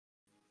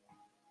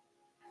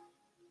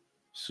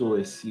sow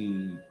a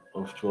seed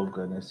of 12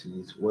 Ghana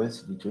cedis.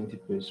 Once the 20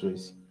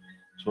 pesos,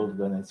 12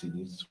 Ghana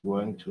cedis,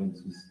 120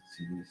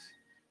 cedis,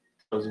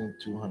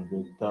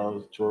 1,200,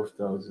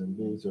 12,000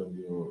 based on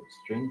your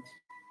strength.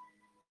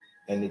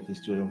 And it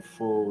is to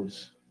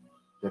enforce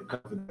the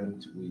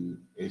covenant we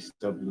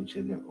establish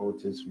and the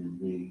altars we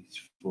raise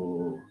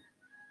for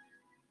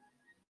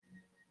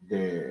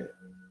the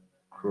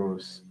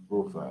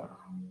crossover.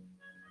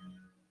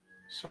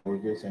 So we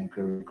just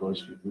encourage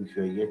us if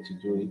you're yet to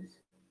do it,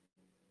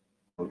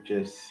 I'll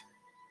just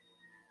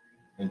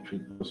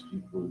entreat those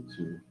people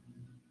to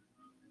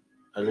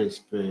at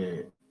least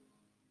pay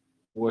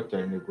what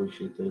I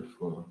negotiated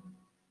for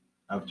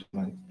after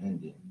month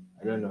ending.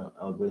 I don't know,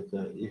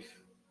 Alberta, if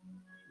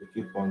you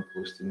keep on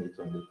posting it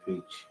on the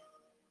page.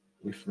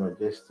 If not,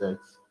 just start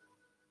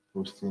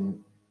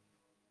posting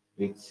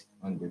it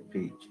on the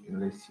page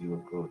and let's see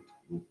what God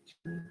will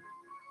do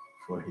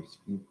for his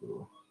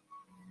people.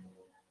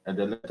 At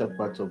the latter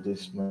part of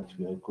this month,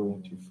 we are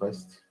going to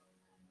fast.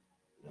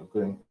 We are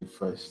going to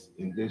fast.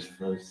 In this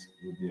fast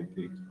will be a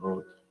bit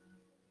odd.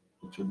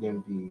 It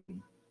wouldn't be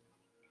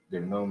the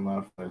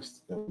normal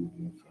fast that we've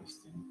been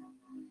fasting.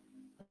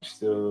 I'm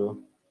still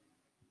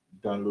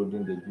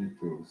downloading the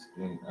details,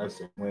 and as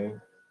and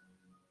when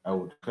I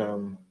would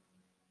come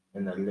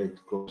and alert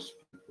God's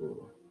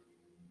people.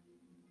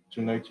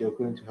 Tonight, you're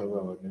going to have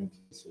our 19th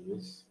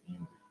service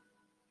and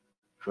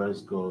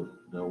trust God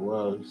that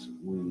whilst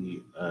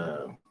we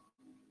are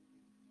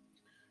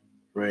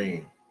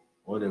praying,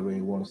 whatever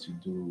He wants to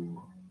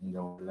do in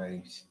our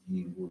lives,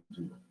 He will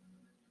do.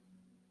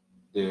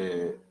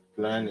 The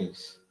plan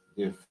is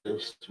the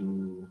first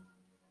 2,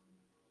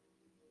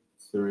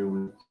 3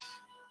 weeks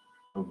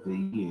of the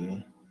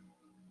year,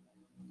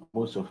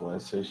 most of our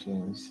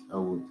sessions, I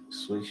would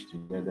switch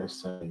to the other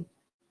side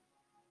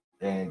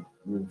and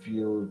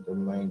reveal the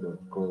mind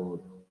of God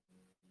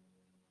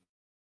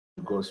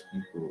to God's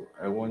people.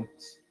 I want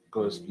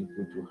God's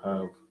people to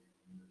have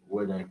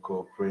what I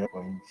call prayer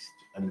points,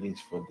 at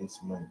least for this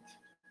month.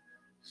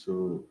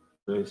 So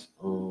let's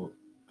all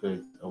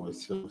get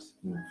ourselves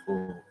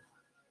involved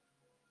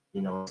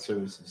in our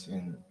services.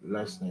 And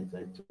last night I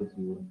told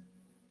you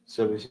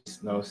services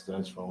now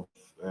starts from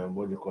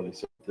what they call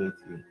it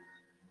 7:30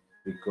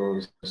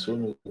 because so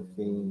many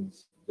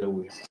things that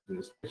we have to do,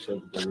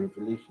 especially the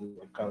revelation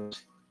that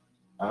comes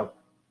up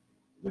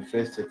the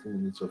first 30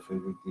 minutes of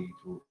every day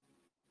to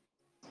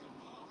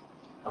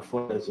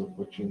afford us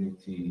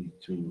opportunity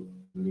to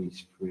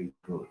please pray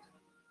God.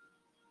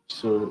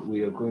 So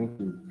we are going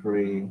to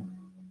pray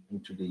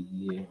into the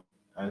year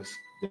as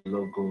the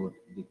Lord God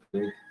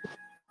declared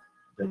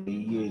that the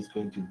year is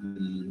going to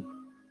be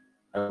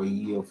our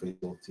year of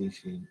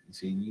exaltation.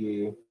 It's a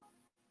year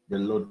the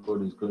Lord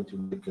God is going to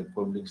make a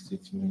public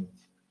statement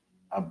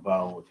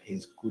about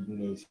His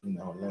goodness in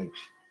our lives.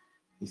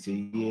 It's a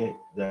year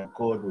that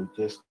God will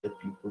just let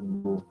people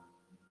know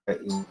that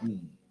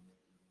indeed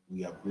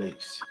we are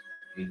blessed.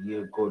 A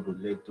year God will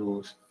let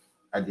those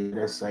at the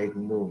other side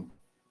know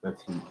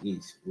that He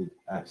is with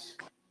us.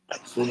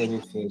 So many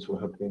things will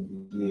happen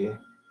this year,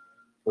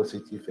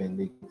 positive and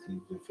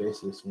negative. The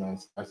first 6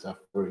 months, as I've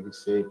already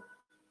said,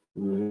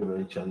 will be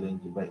very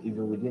challenging. But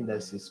even within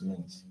that 6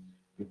 months,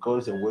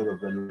 because the word of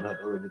the Lord had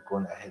already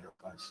gone ahead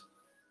of us,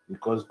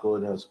 because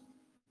God has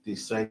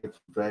decided to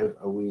drive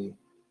away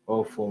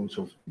all forms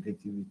of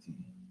negativity,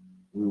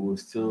 we will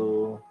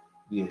still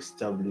be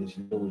established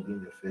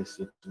within the first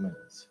 6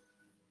 months.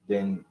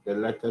 Then the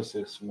latter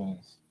 6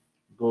 months,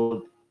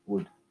 God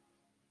would,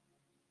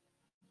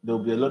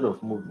 there'll be a lot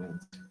of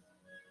movement.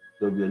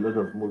 There'll be a lot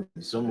of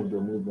movement. Some of the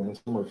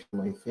movements, some of you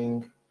might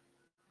think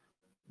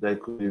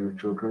that could be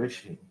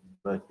retrogression,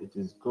 but it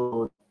is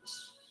God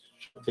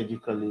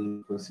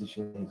strategically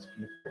positioning his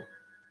people.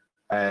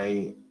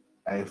 I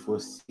I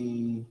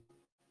foresee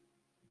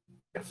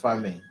a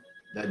famine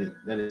that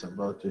is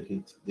about to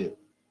hit the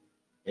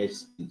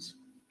estates.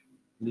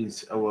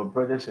 Please, our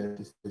brothers and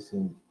sisters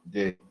in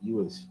the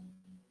US,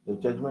 the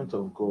judgment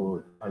of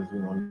God has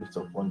been unleashed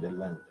upon the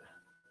land.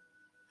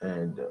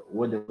 And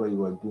whatever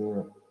you are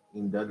doing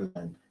in that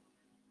land,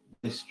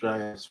 just try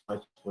as much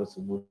as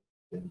possible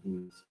and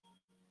do it.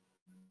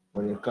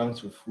 When it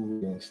comes to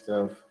food and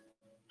stuff,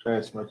 try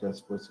as much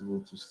as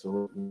possible to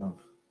store enough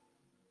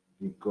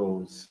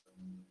because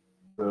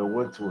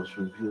what was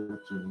revealed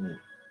to me,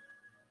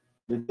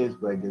 latest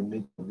by the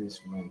mid of this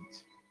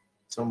month,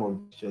 some of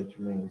the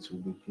judgments will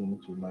begin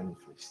to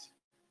manifest.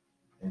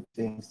 And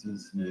things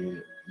this year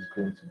is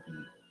going to be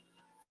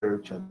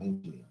very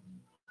challenging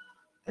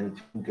and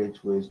it will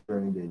get worse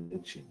during the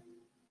election.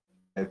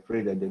 I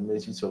pray that the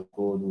mercies of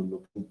God will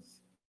locate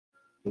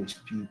his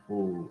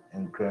people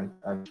and grant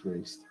us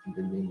rest in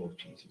the name of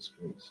Jesus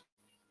Christ.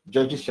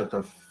 Judges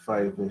chapter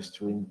 5, verse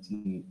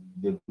 20,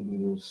 the Good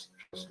News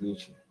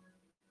Translation.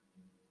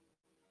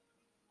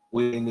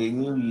 We're in a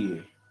new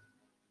year,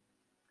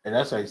 and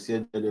as I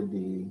said the other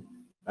day,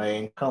 I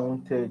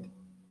encountered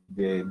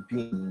the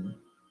being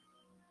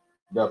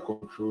that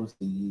controls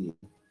the year.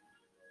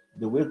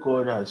 The way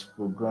God has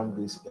programmed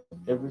this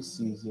every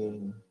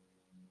season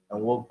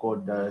and what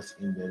God does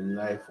in the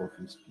life of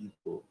his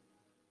people.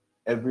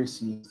 Every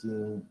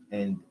season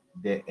and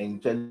the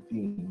angelic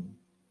being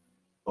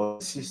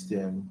or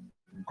system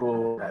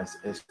God has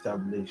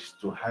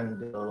established to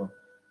handle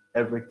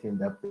everything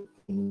that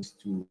pertains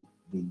to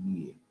the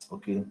year.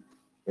 Okay.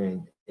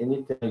 And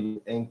anytime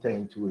you enter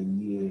into a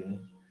year,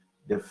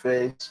 the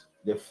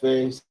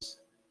first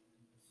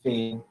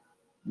thing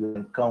you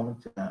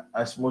encounter,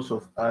 as most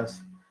of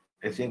us,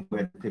 I think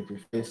we're the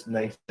 31st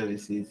night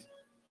services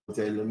with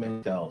the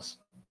elementals,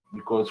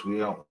 because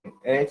we are on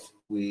earth,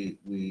 we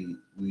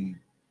do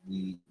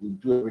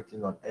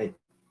everything on earth.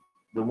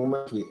 The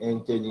moment we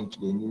entered into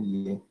the new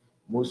year,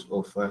 most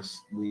of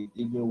us, we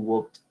even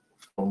walked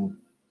from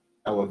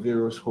our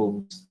various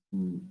homes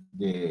to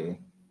the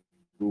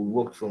we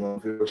walked from our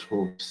various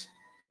homes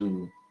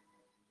to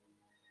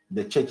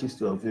the churches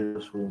to our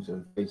various homes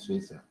and vice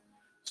versa.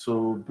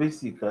 So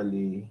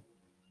basically,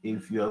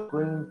 if you are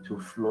going to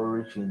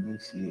flourish in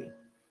this year,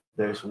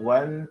 there's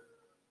one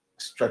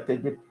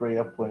strategic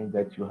prayer point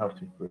that you have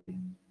to pray,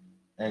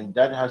 and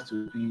that has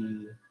to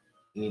be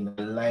in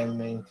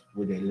alignment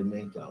with the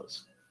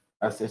elementals.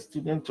 As a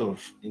student of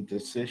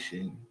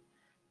intercession,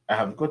 I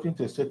have gotten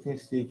to a certain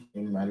stage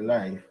in my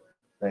life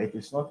that it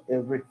is not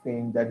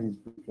everything that is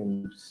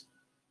breaking loose.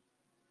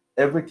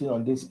 Everything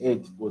on this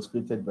earth was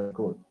created by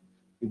God.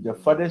 If the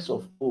fathers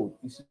of old,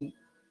 you see,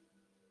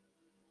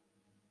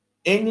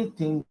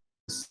 anything in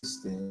the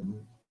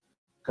system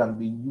can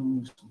be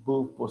used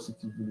both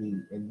positively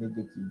and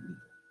negatively,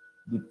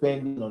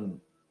 depending on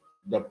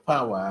the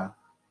power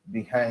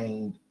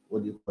behind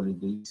what you call it,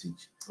 the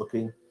usage.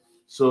 Okay.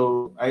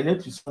 So I know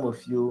to some of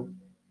you,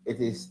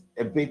 it is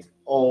a bit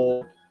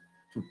odd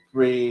to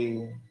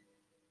pray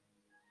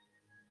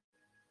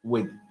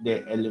with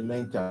the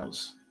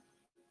elementals.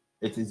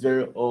 It is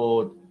very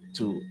odd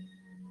to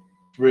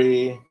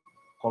pray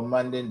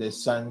commanding the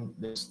sun,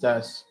 the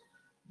stars,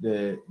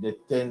 the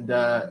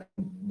thunder,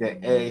 the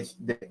earth,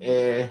 the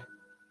air,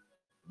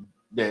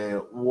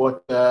 the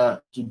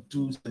water to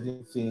do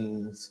certain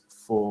things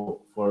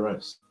for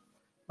us.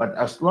 But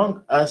as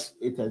long as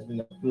it has been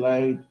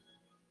applied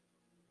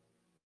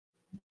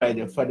by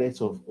the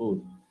fathers of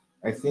old,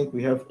 I think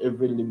we have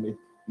every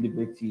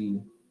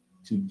liberty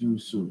to do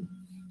so.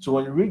 So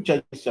when you read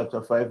Judges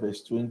chapter 5,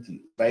 verse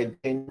 20, by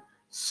then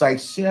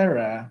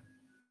Sisera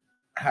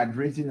had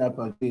risen up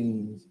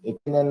against a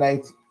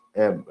Canaanite,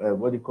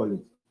 what do you call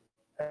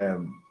it?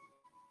 Um,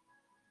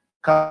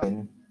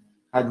 Canaan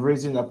had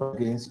risen up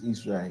against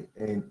Israel,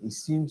 and it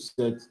seems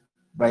that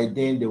by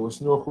then there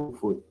was no hope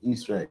for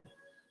Israel.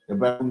 The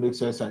Bible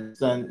makes us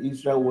understand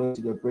Israel went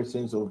to the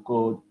presence of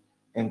God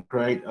and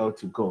cried out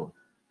to God.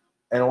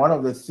 And one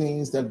of the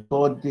things that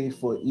God did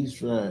for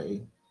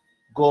Israel,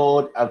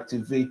 God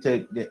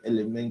activated the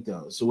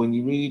elemental. So when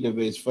you read the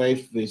verse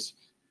 5,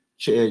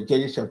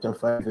 Genesis chapter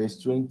 5,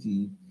 verse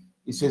 20,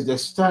 it says, the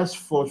stars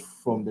fought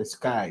from the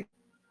sky.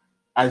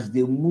 As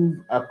they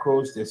moved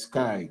across the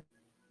sky,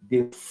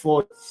 they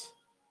fought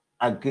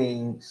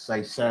against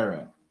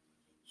Sisera.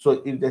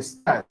 So if the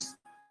stars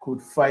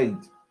could fight,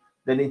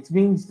 then it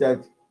means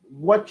that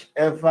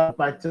whatever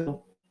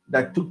battle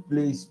that took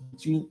place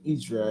between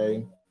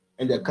Israel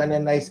and the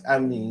Canaanite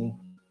army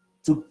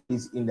took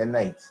place in the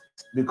night,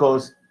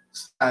 because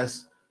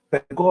stars,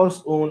 per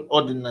God's own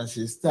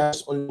ordinances,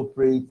 stars only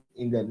operate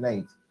in the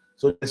night.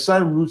 So the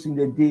sun rules in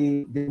the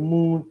day, the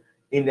moon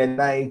in the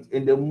night,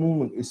 and the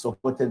moon is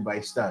supported by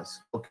stars.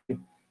 Okay,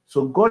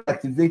 so God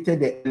activated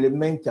the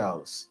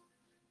elementals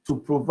to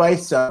provide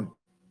some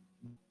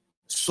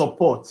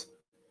support,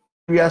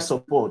 real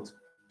support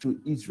to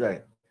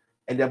Israel.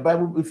 And the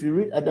Bible, if you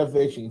read other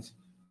versions,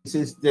 it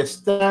says the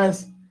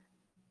stars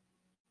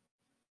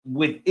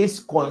with its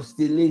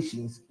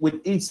constellations,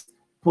 with its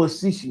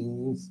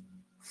positions,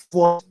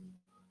 fought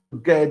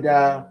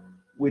together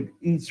with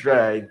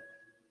Israel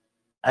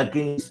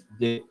against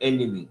the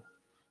enemy.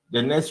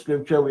 The next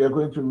scripture we are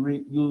going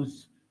to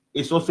use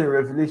is also in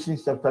Revelation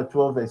chapter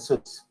 12, verse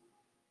 6.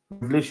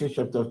 Revelation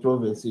chapter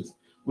 12, verse 6.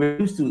 We're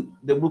used to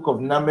the book of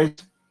Numbers,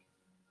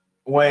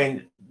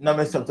 when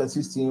Numbers chapter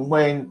 16,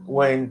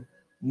 when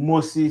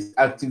Moses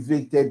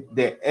activated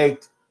the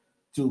earth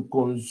to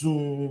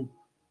consume,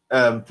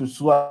 to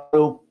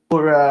swallow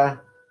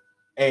Korah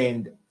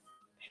and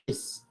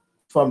his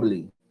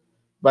family.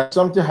 But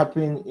something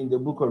happened in the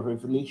book of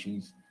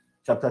Revelations,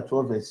 chapter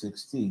 12, verse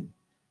 16.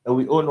 And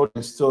we all know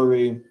the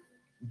story.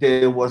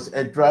 There was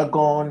a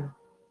dragon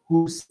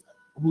whose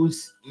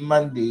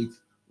mandate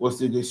was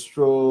to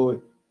destroy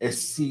a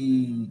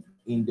seed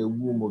in the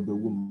womb of the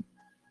woman.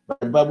 But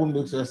the Bible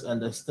makes us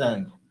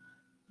understand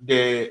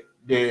the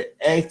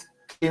earth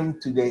came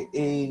to the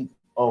aid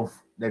of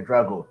the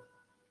dragon.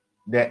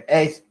 The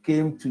earth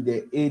came to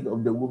the aid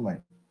of the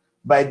woman.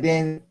 By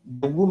then,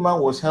 the woman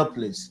was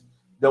helpless.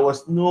 There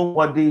was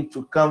nobody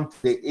to come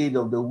to the aid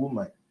of the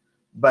woman.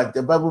 But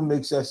the Bible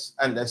makes us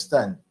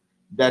understand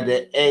that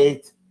the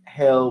earth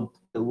helped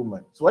the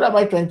woman. So, what am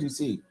I trying to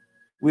say?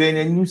 We are in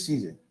a new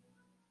season.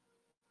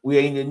 We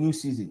are in a new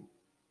season.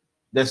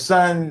 The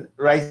sun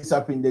rises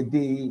up in the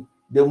day,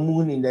 the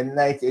moon in the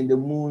night and the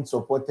moon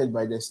supported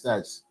by the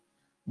stars.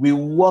 We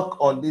walk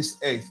on this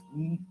earth.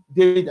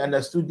 David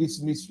understood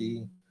this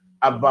mystery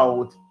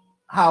about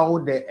how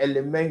the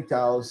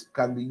elementals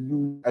can be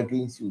used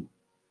against you.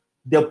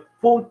 The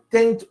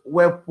potent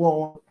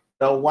weapon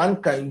that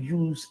one can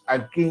use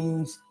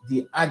against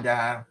the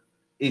other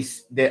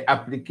is the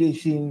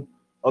application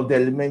of the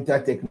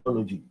elemental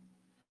technology.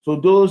 So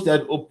those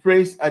that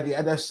operate at the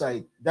other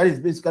side, that is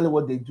basically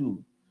what they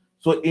do.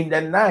 So in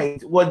the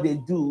night, what they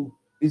do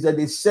is that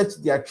they set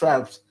their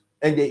traps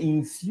and they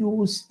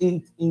infuse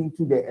it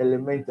into the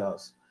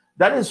elementals.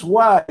 That is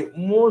why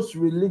most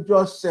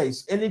religious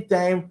sects,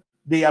 anytime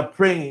they are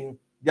praying,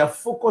 their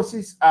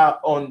focuses are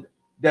on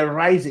the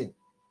rising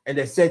and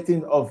the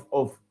setting of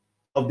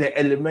the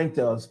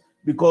elementals,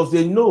 because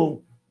they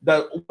know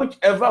that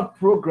whichever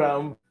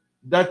program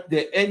that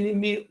the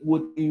enemy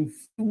would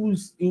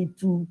infuse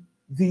into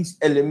these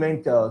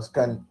elementals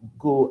can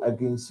go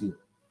against you.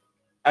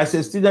 As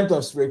a student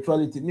of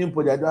spirituality, I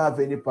don't have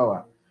any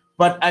power,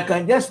 but I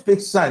can just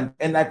pick sand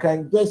and I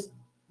can just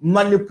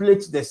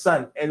manipulate the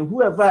sand, and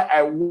whoever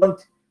I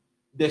want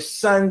the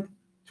sand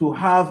to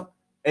have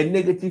a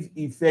negative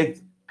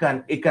effect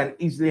can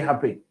easily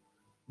happen.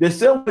 The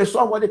same way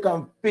somebody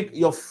can pick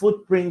your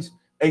footprints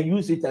and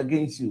use it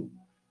against you.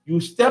 You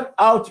step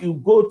out, you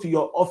go to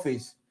your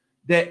office,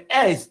 the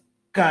earth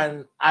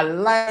can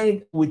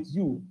align with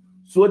you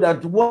so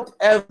that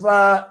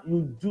whatever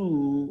you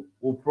do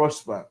will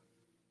prosper.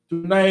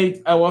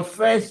 Tonight, our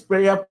first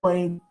prayer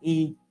point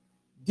in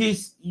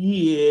this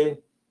year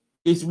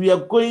is we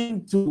are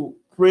going to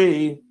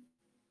pray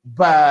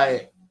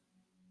by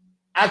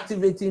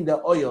activating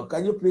the oil.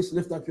 Can you please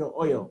lift up your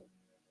oil?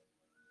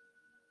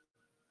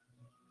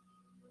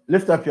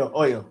 Lift up your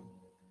oil.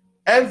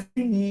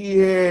 Every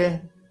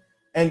year,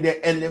 and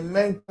the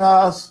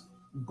elementals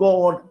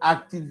God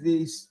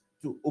activates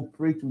to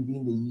operate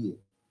within the year.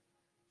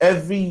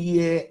 Every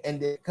year, and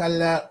the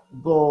color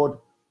God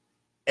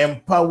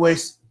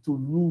empowers to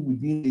rule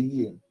within the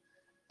year.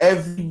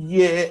 Every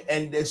year,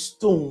 and the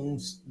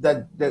stones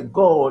that the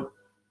God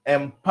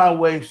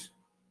empowers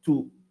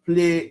to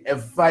play a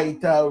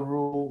vital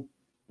role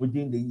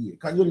within the year.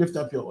 Can you lift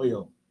up your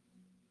oil?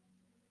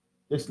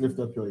 Let's lift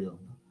up your oil.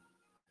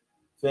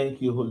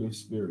 Thank you, Holy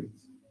Spirit.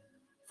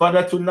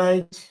 Father,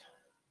 tonight,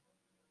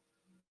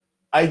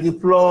 I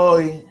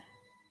deploy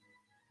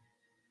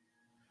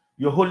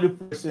your holy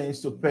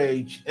presence to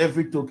purge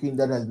every token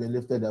that has been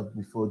lifted up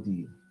before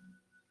thee.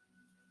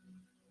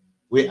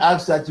 We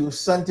ask that you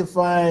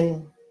sanctify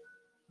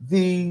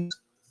these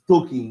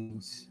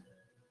tokens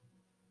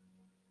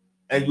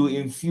and you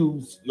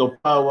infuse your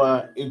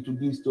power into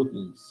these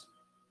tokens.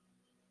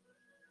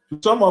 To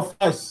some of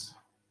us,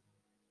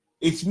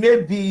 it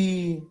may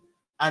be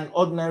an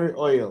ordinary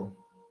oil,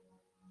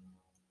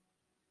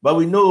 but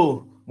we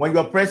know when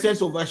your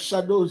presence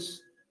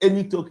overshadows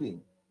any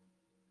token,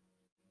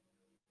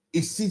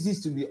 it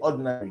ceases to be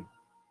ordinary.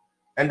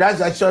 And that's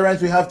the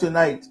assurance we have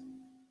tonight,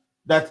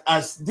 that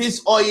as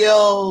these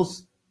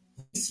oils,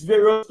 these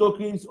various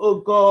tokens, oh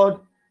God,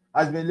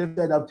 has been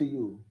lifted up to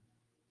you,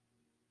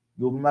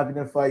 you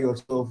magnify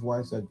yourself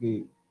once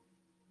again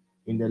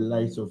in the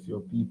lives of your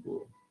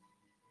people.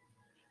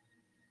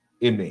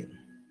 Amen.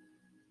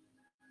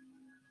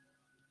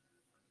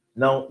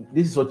 Now,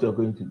 this is what you're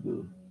going to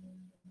do.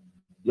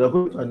 You're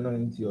going to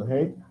anoint your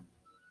head,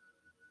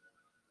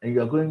 and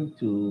you're going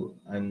to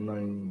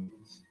anoint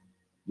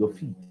your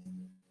feet.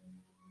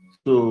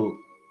 So,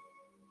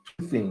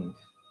 two things.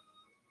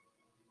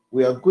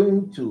 We are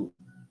going to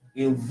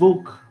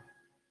invoke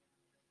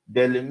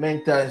the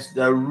elementals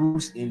that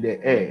rules in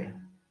the air.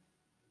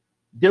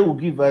 They will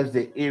give us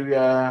the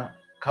area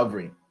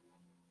covering.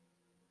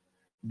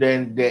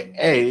 Then the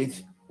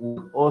earth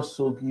will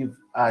also give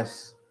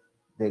us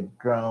the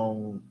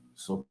ground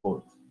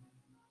support.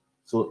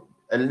 So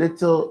a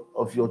little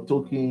of your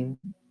token,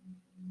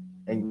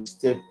 and you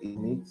step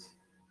in it,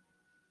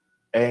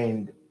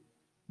 and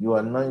you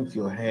anoint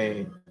your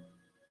head.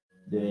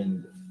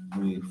 Then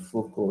we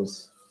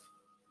focus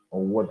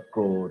on what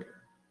God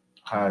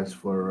has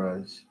for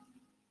us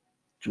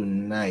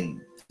tonight.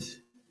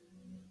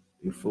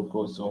 We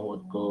focus on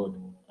what God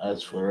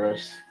has for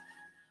us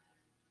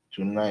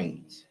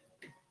tonight,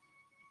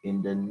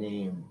 in the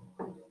name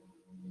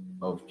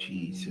of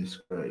Jesus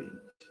Christ.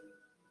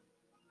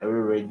 Are we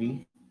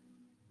ready?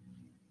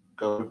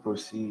 Can we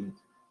proceed?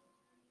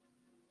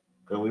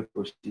 Can we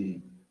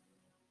proceed?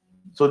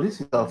 So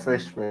this is our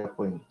first prayer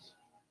point.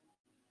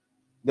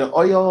 The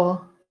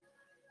oil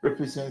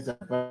represents the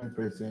apparent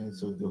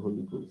presence of the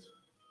Holy Ghost.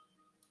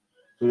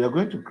 So we are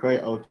going to cry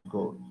out to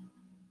God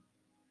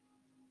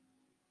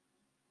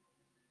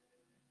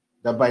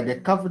that by the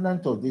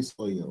covenant of this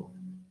oil,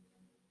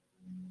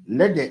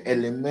 let the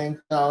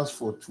elementals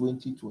for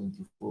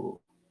 2024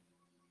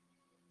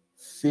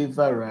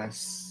 favor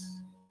us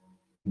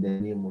in the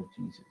name of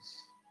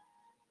Jesus.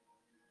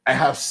 I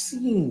have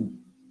seen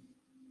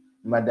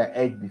Mother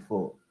Earth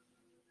before.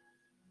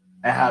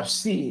 I have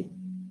seen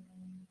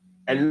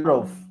a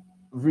lot of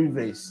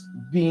rivers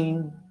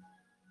being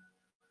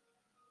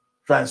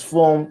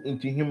transformed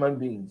into human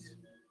beings.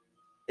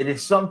 It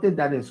is something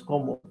that is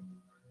common.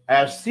 I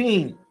have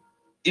seen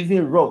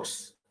even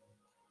rocks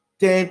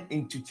turn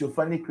into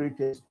theophanic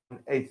creatures on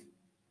earth.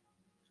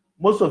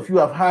 Most of you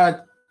have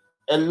had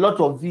a lot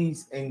of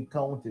these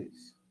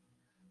encounters.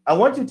 I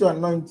want you to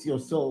anoint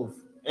yourself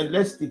and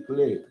let's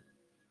declare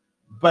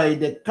by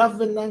the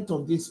covenant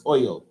of this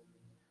oil,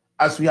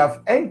 as we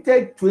have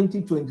entered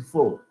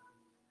 2024,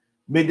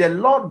 may the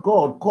Lord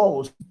God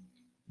cause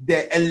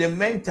the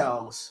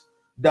elementals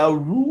that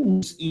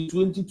rules in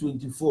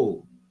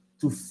 2024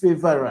 to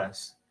favor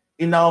us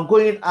in our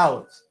going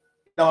out,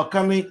 in our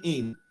coming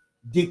in.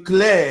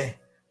 Declare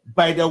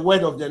by the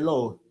word of the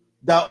Lord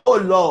that, oh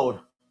Lord,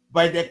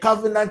 by the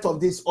covenant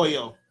of this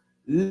oil,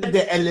 let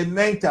the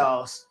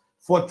elementals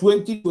for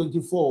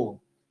 2024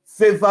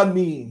 favor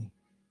me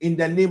in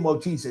the name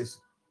of Jesus.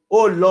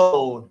 Oh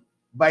Lord,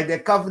 by the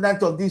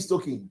covenant of this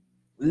token,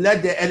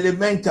 let the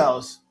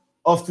elementals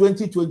of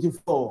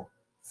 2024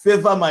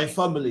 favor my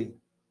family.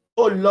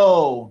 Oh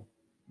Lord,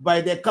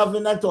 by the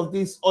covenant of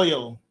this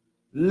oil,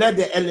 let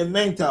the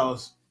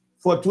elementals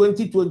for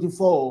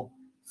 2024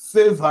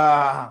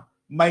 favor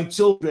my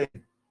children.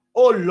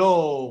 Oh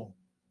Lord,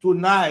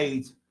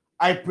 tonight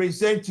I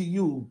present to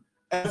you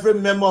every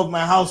member of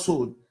my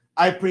household.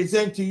 I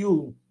present to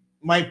you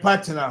my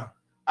partner.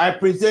 I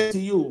present to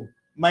you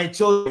my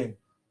children.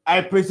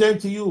 I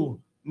present to you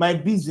my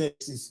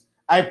businesses.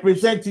 I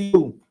present to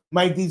you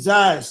my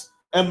desires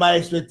and my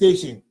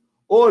expectation.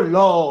 Oh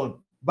Lord,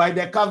 by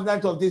the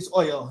covenant of this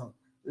oil,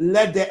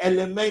 let the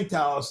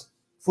elementals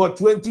for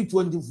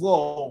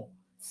 2024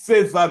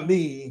 favor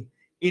me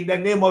in the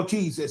name of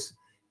Jesus.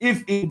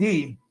 If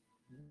indeed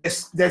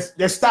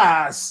the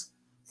stars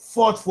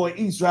fought for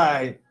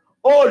Israel,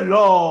 oh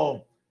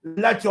Lord,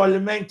 let your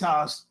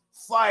elementals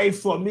fight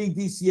for me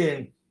this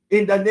year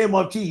in the name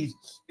of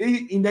Jesus.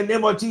 In the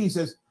name of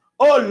Jesus,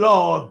 oh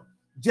Lord,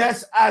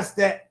 just as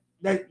the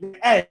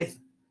earth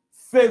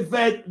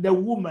favored the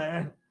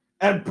woman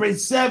and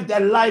preserved the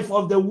life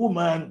of the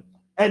woman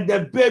and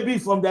the baby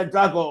from the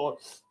dragon,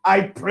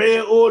 I pray,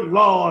 oh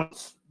Lord,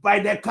 by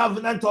the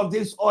covenant of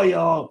this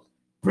oil,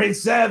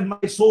 preserve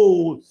my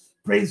soul,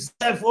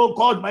 preserve, oh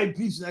God, my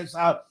business,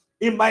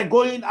 in my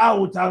going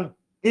out and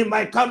in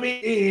my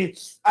coming in.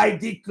 I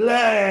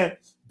declare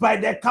by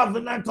the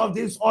covenant of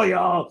this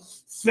oil,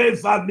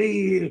 favor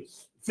me,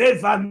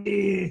 favor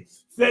me,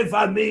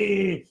 favor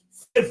me,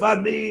 favor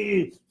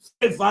me,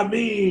 favor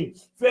me,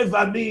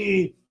 favor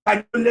me.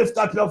 Can you lift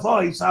up your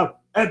voice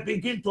and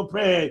begin to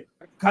pray?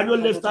 Can you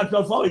lift up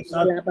your voice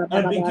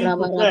and begin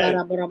to pray?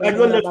 Can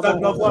you lift up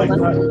your voice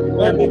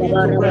and begin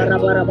to pray?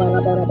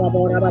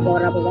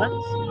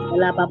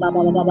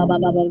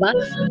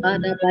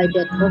 Father, by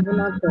the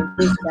covenant of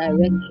this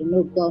direction,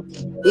 oh God,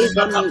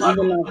 even as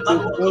we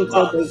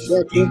enter the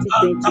year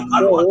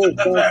 2024, oh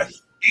God.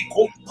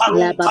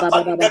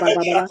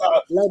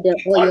 Let the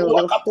oil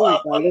of favor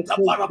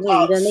locate me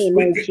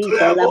in the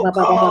name of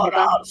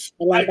Jesus.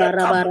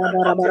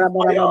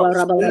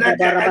 Let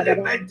the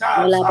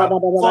elementals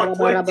for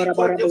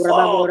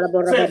 2024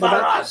 favor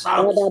us,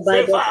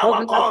 favor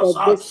our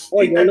cause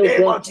in the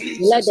name of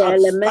Jesus. Let the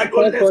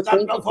elementals for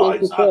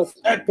 2024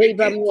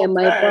 favor me and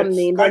my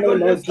family in the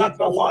name of Jesus.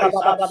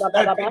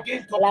 And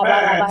begin to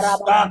pray.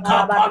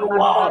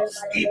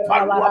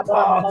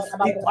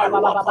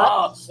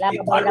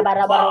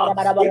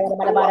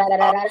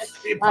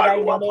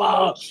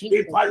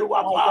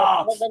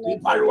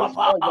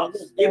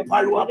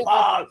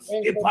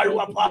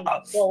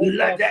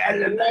 Let the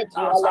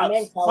elementals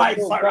fight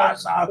for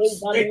us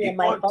in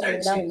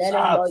contentions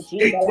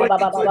in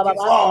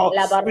 2024.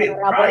 We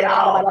cry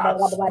out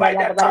by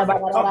the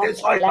covenant of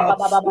this oil.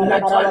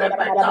 Let the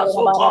elementals,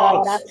 oh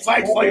God,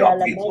 fight for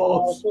your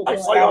people. Fight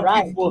for your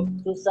people.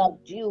 To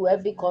subdue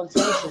every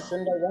contention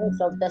in the ranks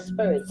of the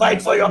spirit.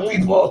 Fight for your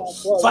people.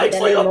 Fight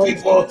for your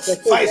people.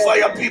 Fight for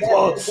your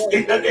people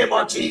in the name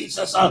of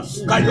Jesus.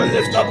 Can you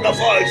lift up the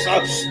voice?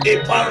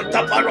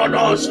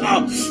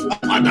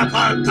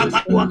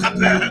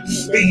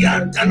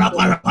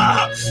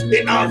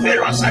 In our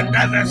various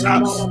endeavors,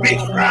 we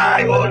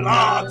cry, oh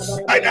Lord,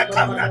 by the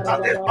covenant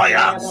of this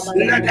fire,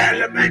 let the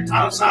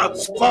elementals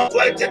for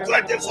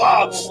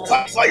 2024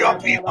 fight for your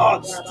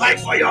people. Fight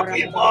for your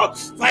people.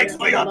 Fight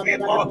for your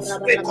people.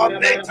 We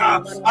commit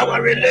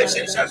our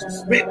relationships.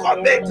 We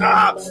commit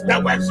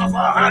the works of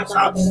our hands.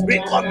 We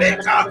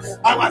commit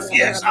our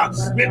fears.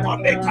 We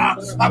commit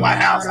our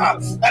health.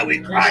 And we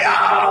cry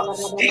out.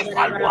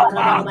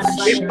 Ipaluapa,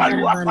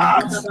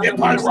 Ipaluapa,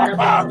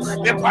 Ipaluapa,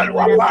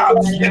 Ipaluapa,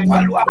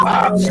 Ipaluapa,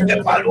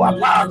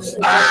 Ipaluapa,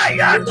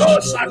 Ayato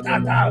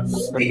Satata,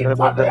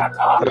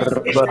 Ipaliata,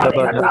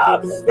 Ipaliata,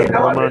 in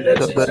our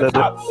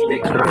relationships. We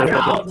cry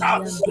out.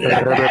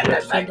 Let the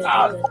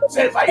elemental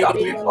favor your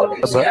people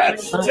this year.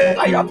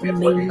 Favor your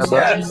people this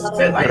year.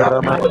 Favor your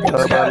people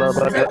this year.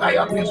 Favor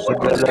your people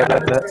this year.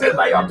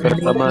 Favor your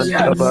people this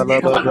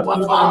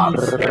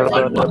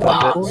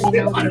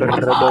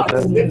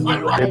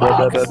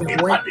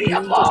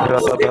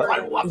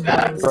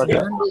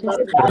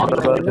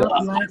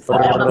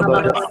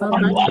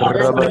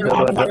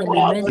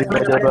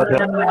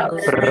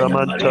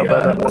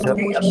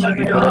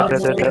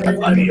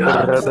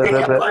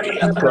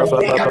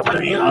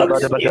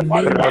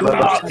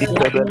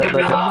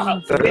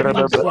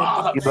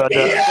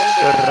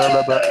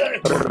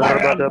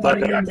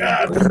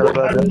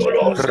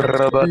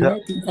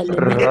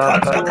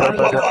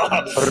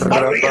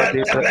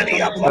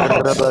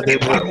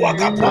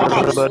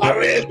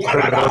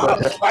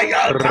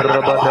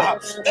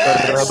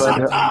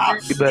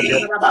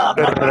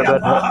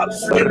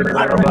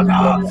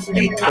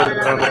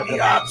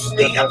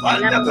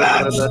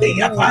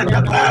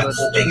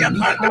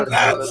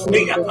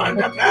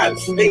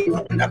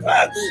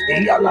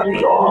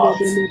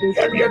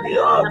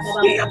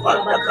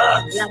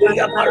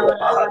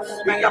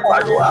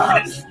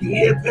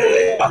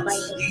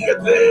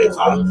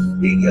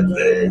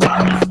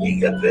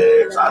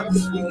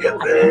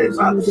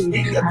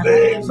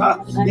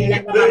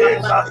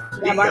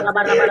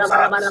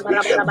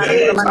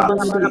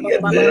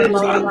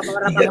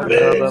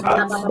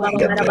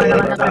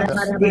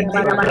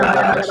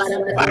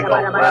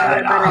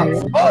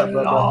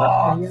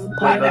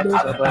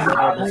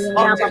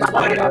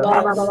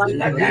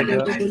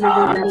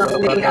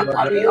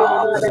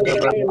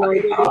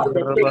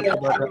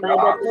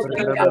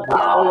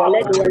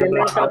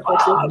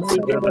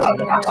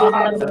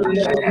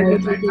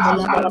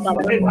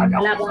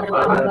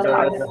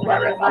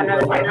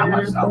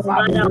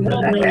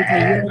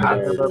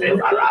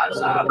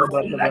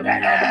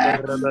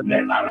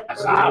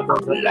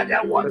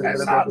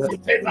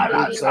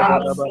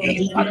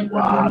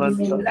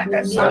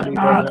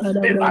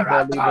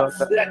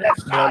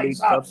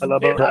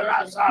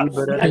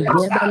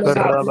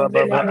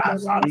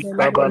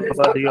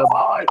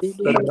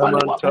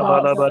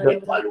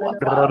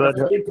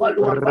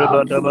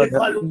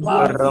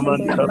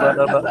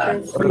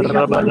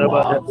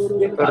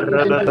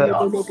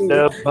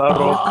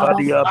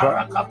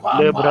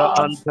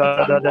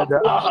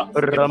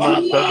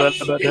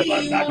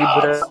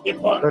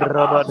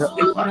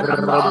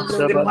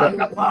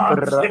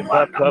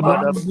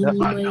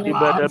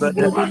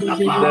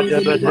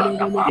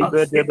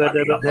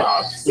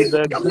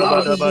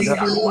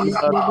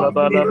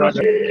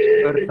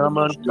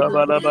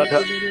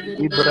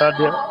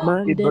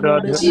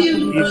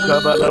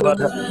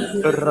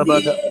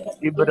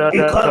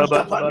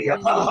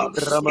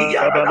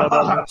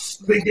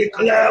We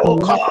declare, oh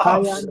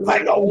God, by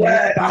your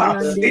word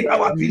in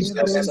our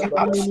businesses,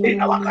 in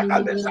our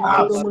academics,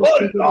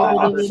 oh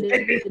Lord,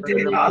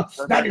 anything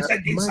that is a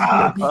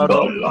desire,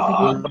 oh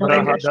Lord,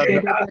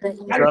 anything that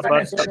is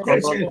an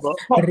expectation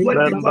for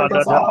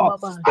 2024,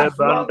 as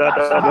long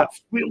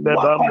as we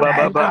walk on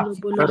it,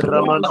 as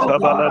long, oh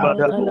God,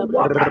 we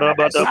walk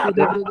on the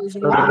Sabbath,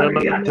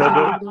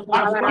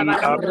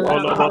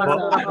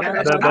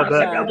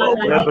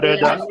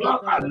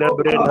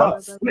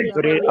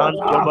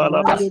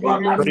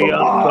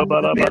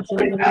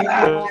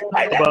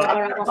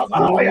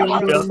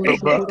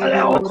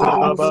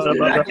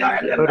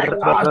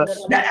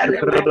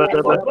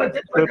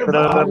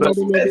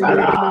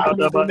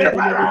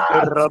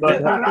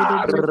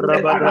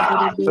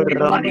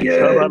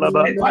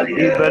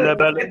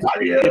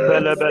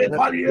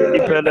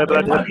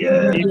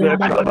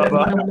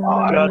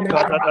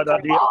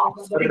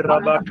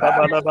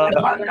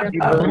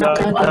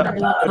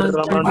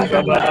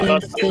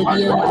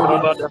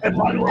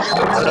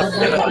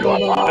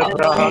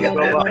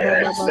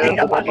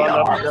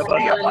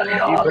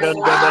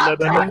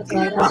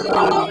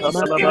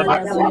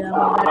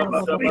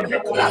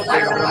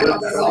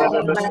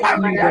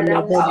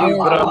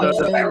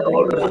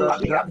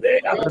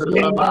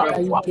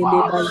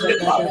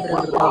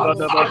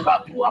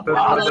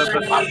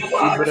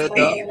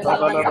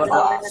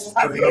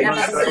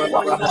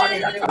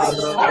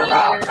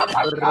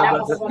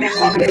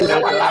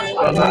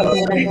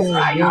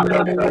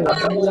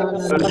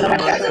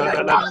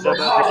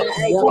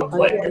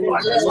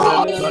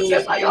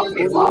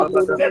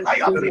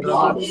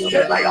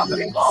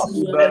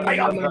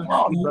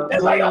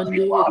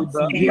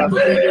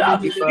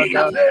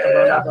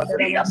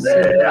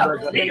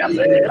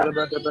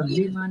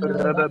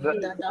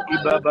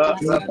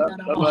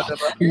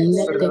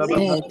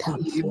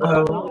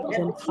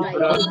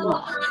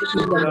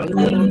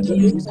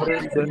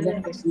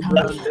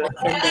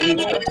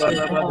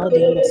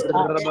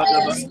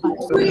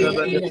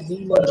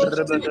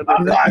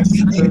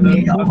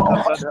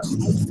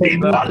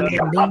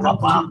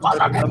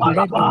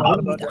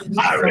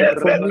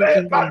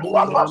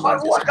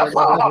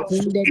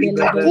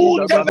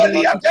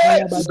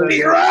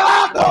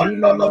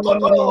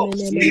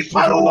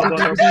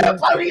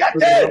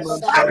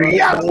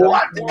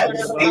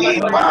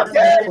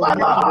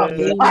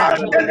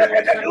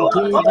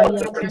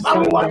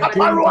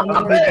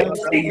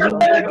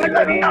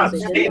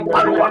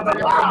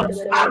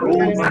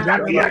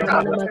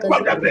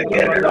 from the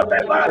beginning of the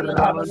month,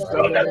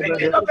 from the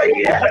beginning of the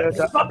year,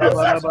 from the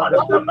first month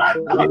of the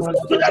month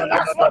to the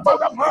last month of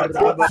the month,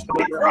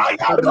 we cry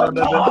out, oh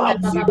God,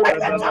 by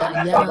the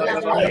time of the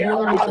fire,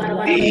 let the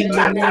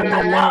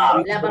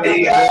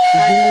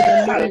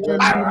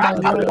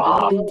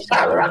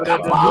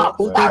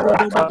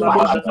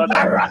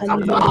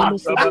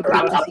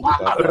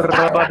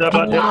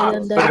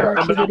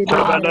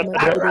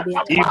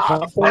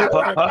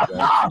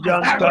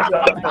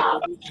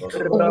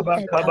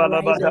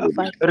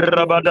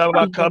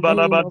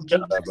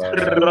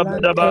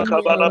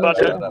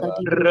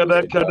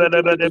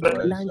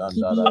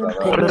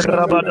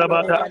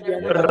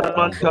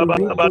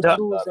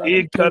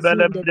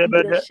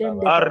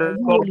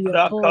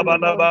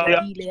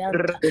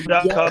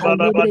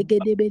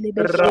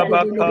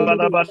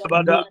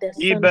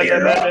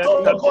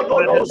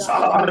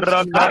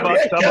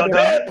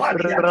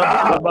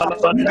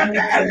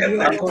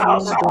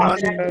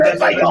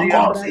favor your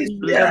cause this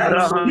year.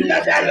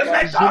 Let the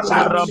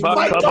elementals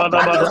fight your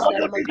battles for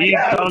you this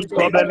year.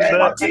 In the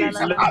name of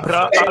Jesus,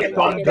 any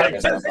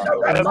contentious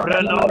in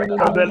the realms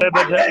of the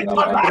spirit,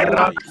 against your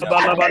life,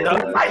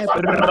 against the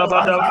life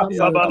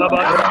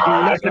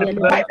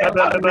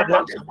of your husband, by the thunder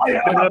of the fire,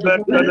 let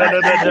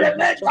the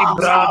elementals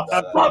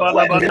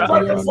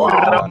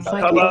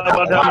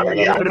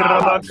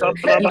for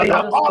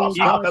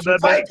 2024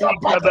 fight your battles, fight your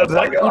battles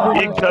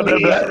for you.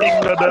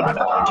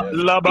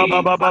 La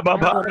baba baba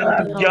baba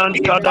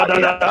yanta da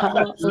da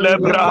da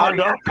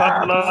lebrada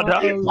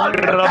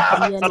kalada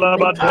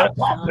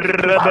rabakalabade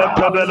rebeka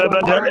belebede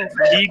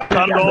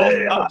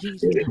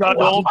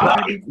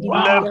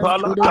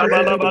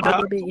ikanomba ikadomba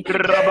lebala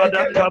kabalabada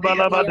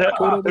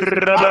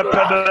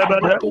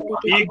rabada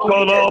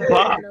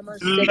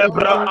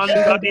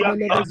kabalabade rebeka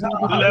belebede ikolomba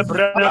lebra antadiaka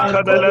lebrada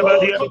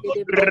kabelebede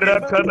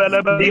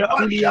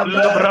rekabelebede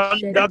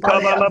lebranda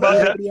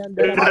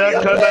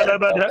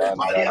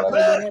kabalabade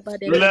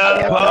rekabelebede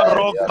La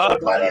paroka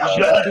janta da da di lebra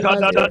anta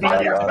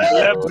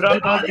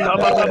balaba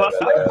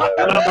labra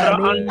anta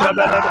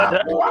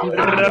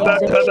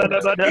balabada rebeka balabada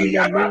rabada balabada rabaka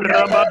balabada ibrada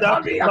balabada rabaka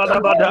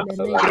balabada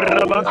rabada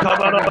ramanta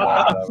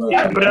balabada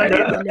lebra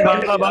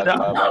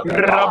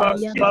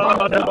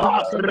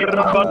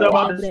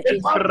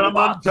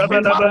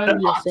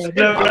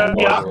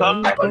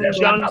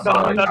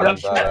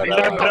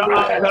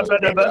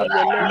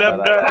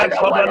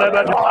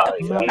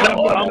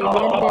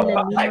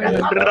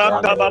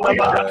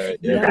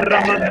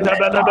yaka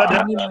janta da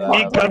da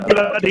lebra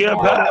anta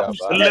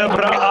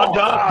balabada lebra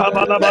anta balabada lebra raka balabada Ramanta balabada, Ikabadiaba,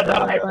 Lebra Ada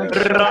Kabalabada,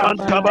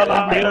 Ramanta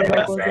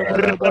Baladiaba,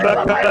 Rebecca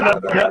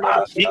Balabada,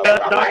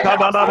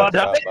 Iada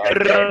Kabalabada,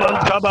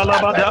 Ramanta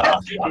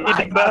Balabada,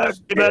 Idabada,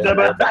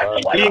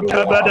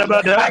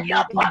 Ikabadabada,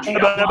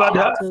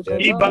 Ikabadabada,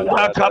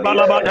 Ibada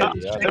Kabalabada,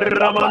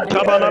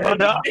 Ramanta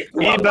Balabada,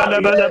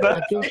 Ibalabada,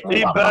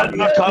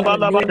 Ibada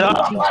Kabalabada,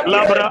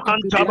 Labra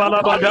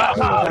Antabalabada,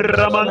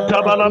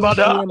 Ramanta Balabada,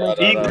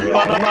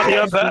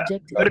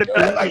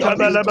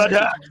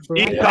 Ikabadabada,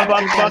 Rakabalabada,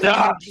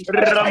 Ikabalabada,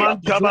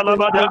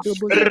 Ramantabalabada,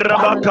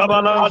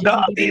 Rabakabalada,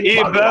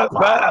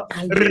 Ibaba,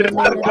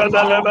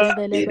 Rakabalaba,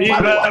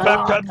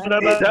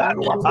 Ibakabalabada,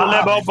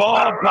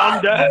 Alebaba,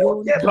 Panda,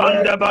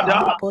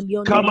 Pandabada,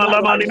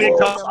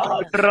 Kamalamanimika,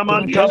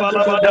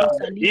 Ramantabalabada,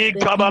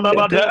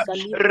 Ikabalabada,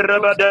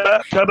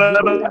 Rabada,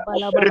 Kabalaba,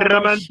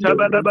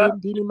 Ramantabalaba,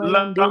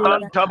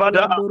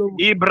 Lahantabada,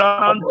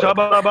 Ibrahim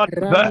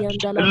Tabalabada,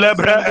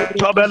 Lebre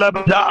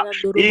Tabalabada,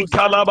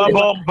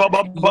 Ikalababom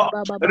Baba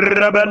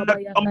Rebenda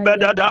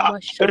Ambedada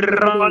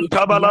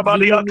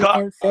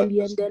Ramantabalabadiaka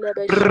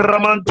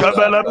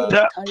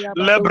Ramantabalabada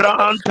Lebra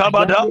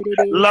Antabada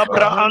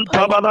Labra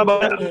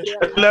Antabalabada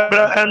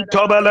Lebra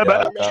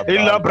Antabalaba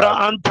Labra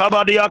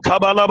Antabadia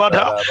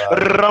Kabalabada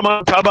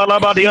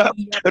Ramantabalabadia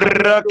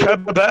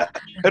Rakaba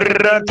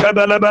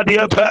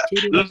Rakabalabadia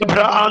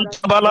Lebra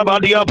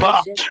Antabalabadia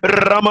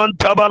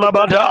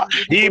Ramantabalabada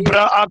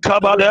Ibra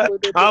Akabada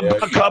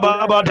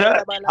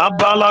Abakabalabada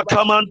Abala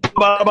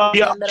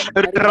Kamantabalabada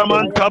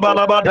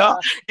Ramantabalabada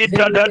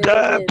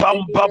Idadada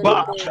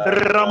Pambaba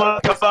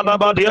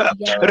Ramantabalabadia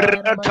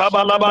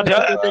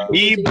Rekabalabada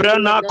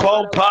Ibrana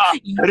Kompa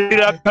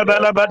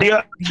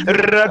Rekabalabadia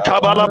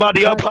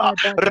Rekabalabadia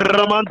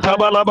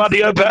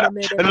Ramantabalabadia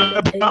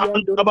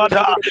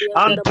Lebrantabada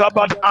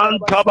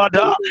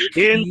Antabada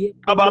in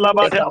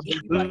Kabalabada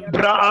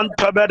Lebra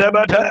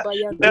Antabada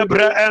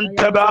Lebra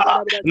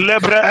Antaba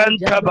Lebra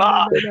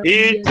Antaba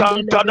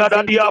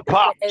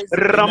Itantadadiapa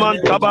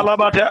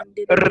Ramantabalabada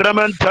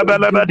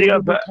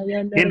Ramantabalabadiapa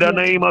in the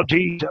name of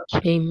Jesus.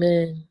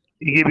 Amen.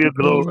 We give you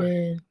glory.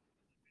 Amen.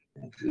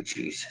 Thank you,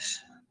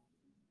 Jesus.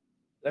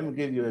 Let me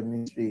give you a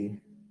mystery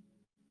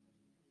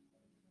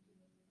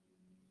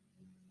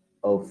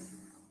of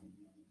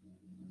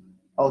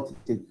how to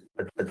take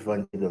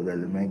advantage of the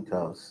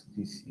elementals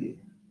this year.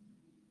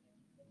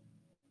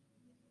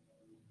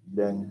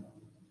 Then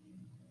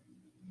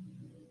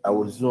I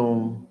will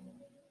zoom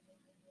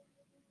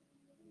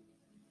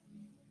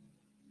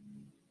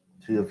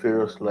to the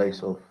various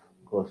lives of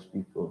God's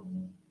people.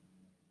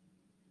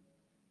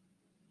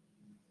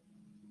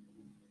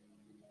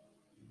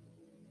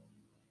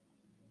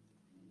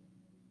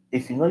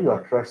 If you know you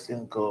are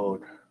trusting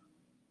God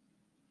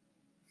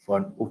for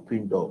an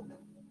open door,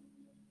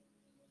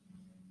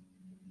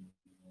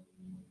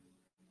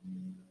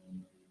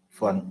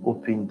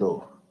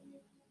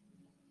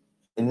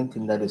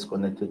 anything that is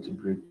connected to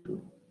breakthrough,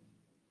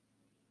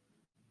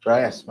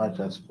 try as much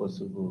as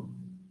possible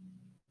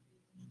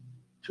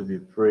to be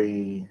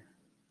praying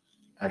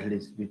at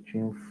least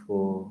between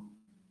 4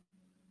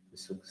 to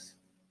 6.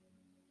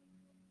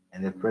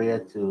 And the prayer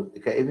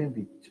it can even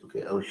be,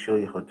 okay, I'll show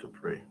you how to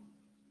pray.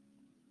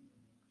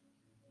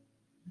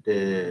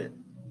 The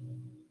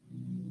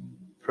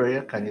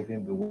prayer can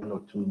even be 1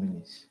 or 2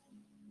 minutes.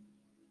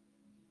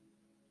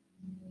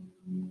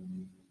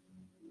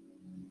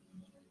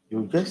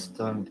 You just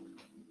stand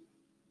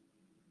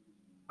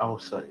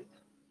outside,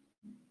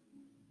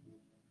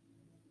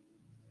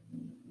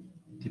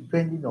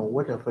 depending on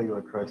whatever you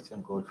are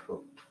trusting God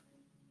for.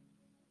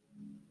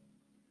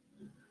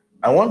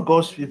 I want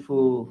God's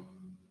people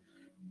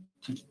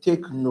to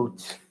take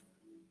note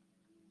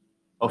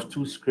of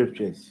 2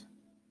 scriptures.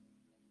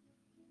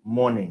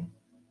 Morning.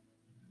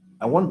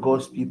 I want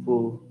God's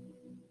people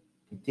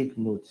to take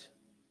note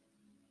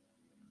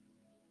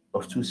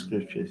of 2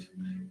 scriptures.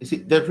 You see,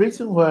 the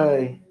reason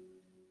why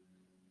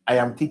I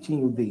am teaching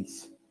you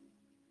this,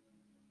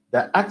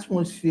 the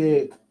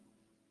atmosphere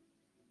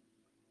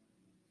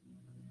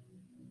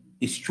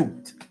is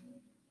choked.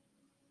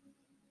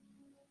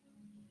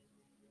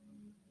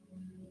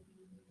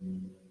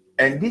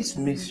 And this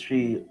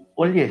mystery,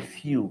 only a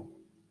few.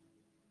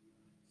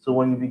 So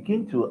when you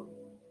begin to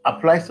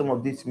apply some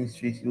of these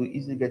mysteries, you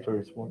easily get a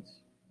response.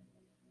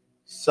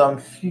 Psalm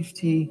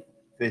 50,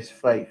 verse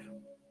 5.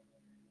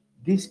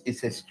 This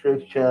is a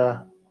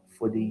scripture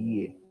for the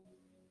year.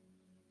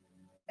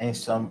 And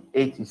Psalm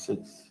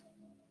 86.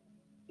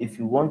 If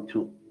you want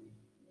to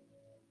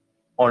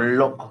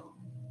unlock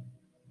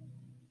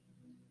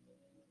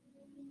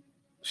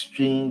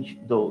strange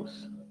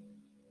doors.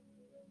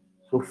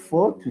 So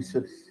 4 to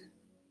 6.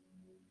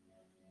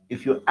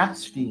 If you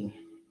ask me,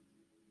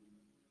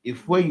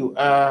 if where you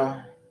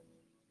are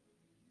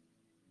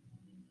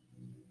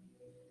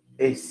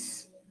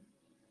is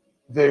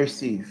very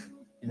safe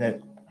in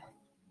an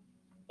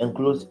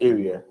enclosed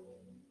area,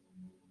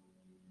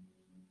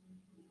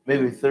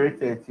 maybe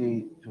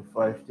 3:30 to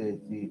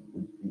 5:30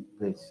 would be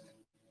best.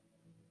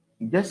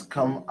 You just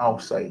come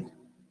outside,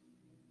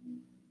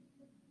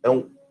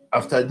 and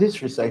after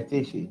this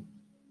recitation,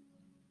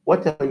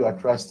 whatever you are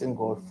trusting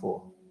God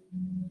for,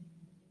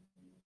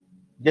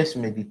 just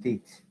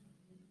meditate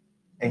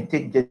and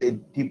take just a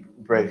deep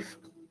breath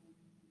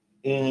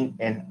in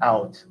and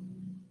out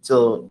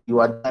till you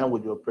are done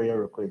with your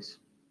prayer request.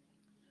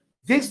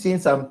 These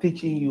things I'm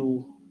teaching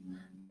you,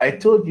 I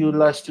told you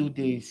last 2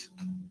 days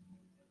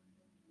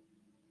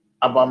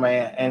about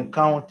my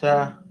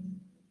encounter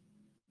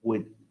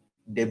with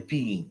the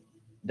being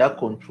that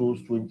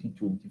controls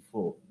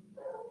 2024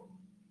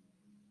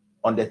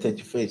 on the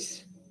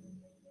 31st.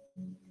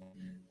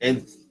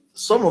 And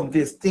some of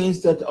these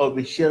things that I'll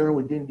be sharing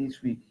within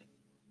this week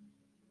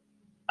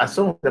are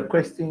some of the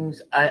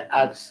questions I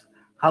asked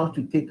how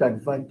to take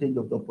advantage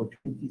of the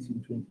opportunities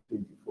in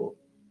 2024.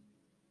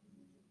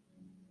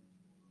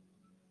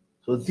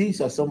 So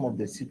these are some of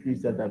the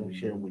secrets that I'm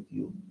sharing with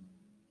you.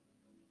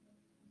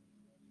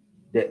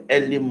 The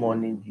early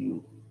morning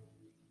dew.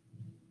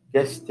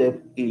 Just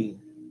step in.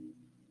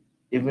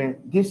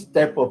 Even this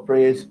type of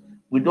prayers,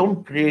 we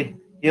don't pray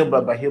Hail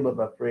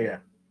Baba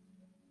prayer.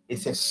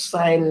 It's a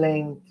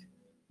silent,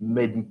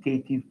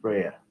 meditative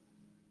prayer.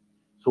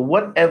 So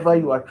whatever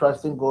you are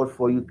trusting God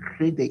for, you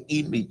create the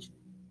image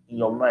in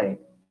your mind.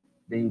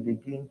 Then you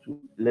begin to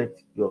let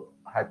your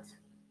heart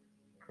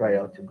cry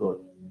out to God.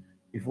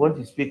 If you want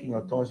to speak in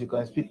your tongues, you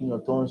can speak in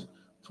your tongues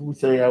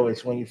 2-3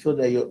 hours. When you feel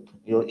that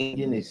your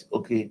engine is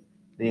okay,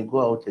 then you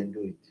go out and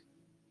do it.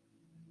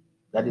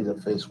 That is the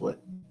first one.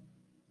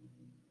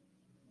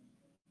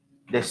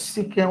 The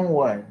second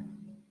one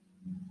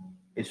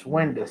is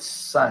when the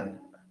sun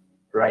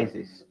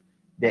rises,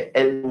 the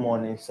early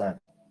morning sun.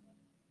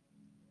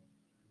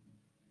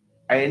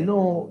 I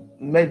know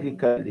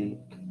medically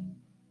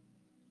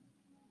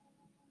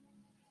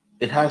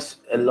it has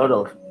a lot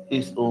of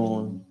its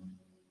own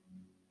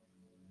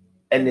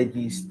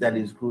energies that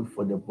is good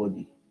for the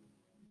body.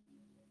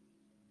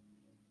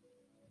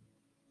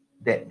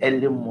 The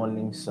early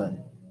morning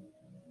sun.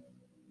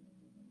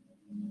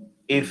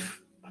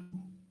 If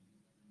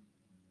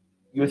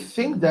you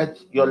think that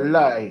your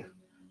life,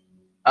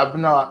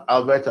 Abner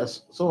Alberta,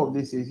 some of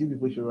this is, you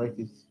people should write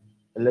it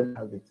and let me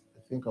have it.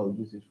 I think I'll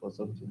use it for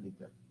something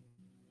later.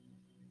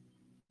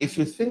 If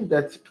you think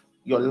that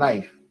your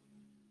life,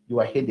 you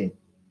are hidden,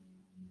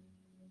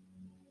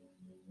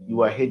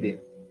 you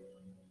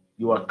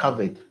are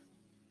covered,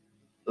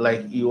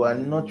 like you are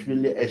not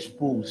really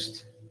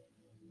exposed,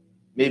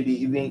 maybe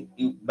even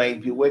you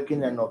might be working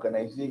in an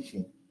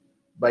organization,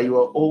 but you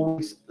are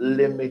always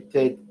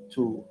limited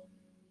to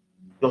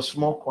your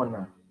small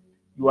corner.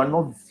 You are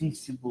not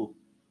visible.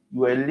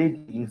 You are a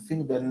lady. You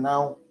think that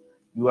now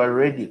you are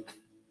ready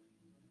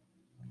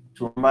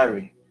to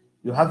marry.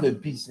 You have a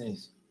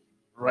business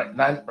right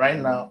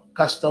now,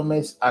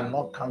 customers are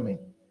not coming.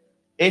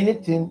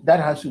 Anything that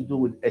has to do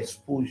with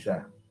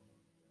exposure,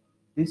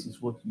 this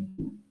is what you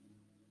do.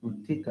 You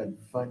take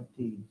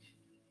advantage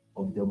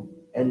of the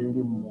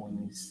early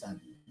morning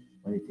sun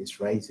when it is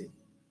rising.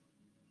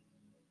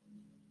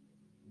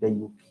 Then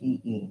you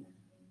key in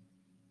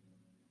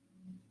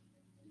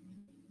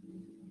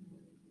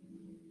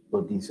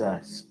your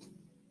desires.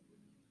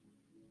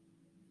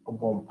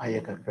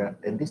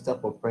 And this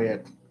type of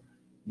prayer,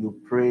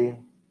 you pray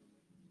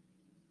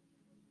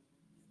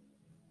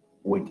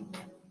with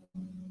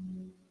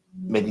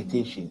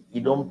meditation.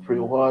 You don't pray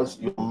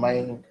whilst your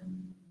mind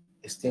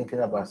is thinking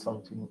about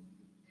something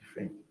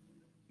different.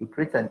 You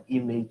create an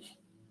image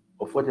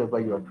of whatever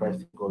you are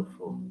trusting God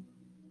for.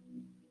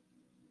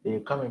 Then you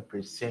come and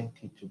present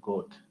it to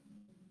God.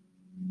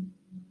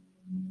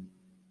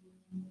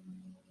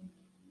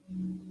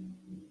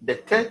 The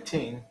third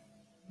thing,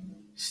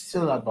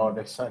 still about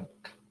the sun.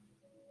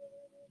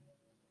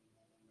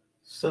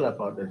 Still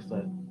about the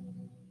sun.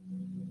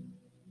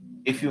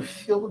 If you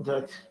feel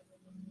that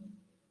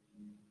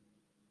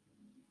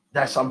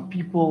there are some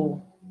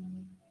people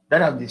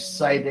that have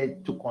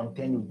decided to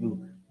contend with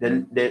you,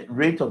 the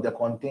rate of the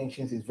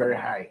contentions is very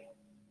high.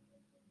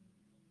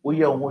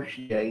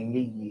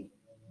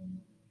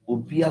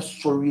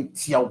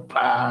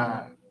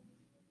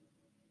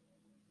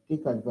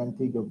 Take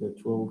advantage of the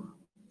 12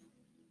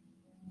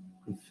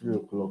 to 3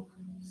 o'clock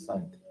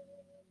sun.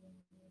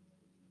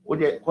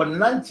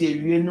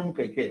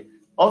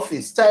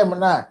 Office time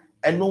now,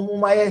 and no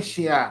more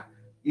share.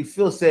 You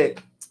feel say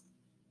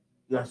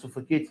you are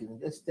suffocating.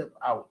 Just step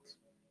out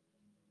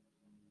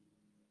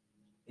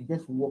and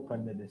just walk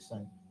under the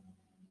sun.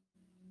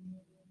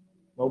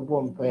 No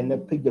bomb and a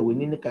picture we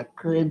need a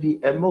crabby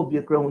and more be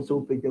a crown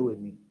so picture with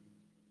me.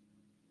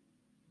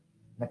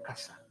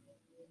 Nakasa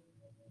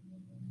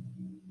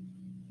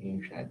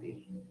in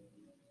Shadi.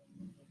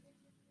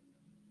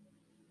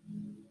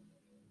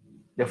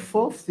 The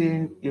fourth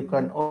thing you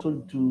can also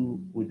do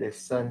with the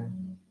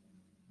sun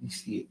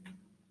this year.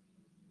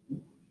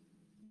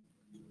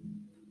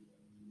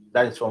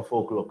 That is from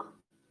 4 o'clock.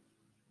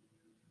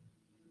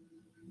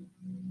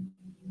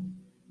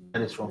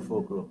 That is from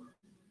 4 o'clock.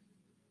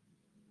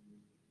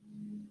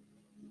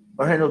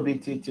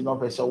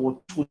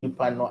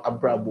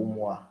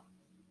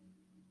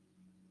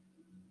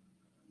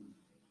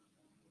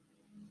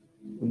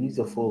 We use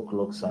the 4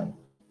 o'clock sun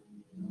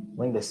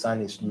when the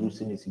sun is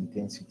losing its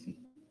intensity.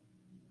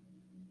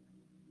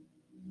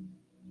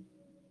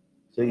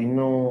 So you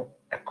know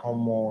a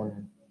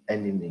common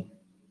enemy.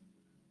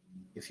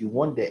 If you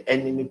want the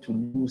enemy to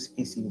lose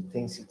its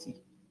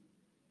intensity,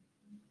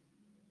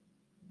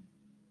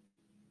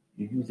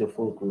 you use the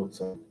 4 o'clock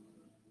sun.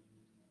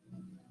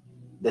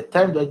 The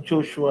time that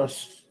Joshua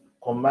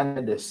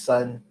commanded the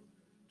sun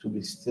to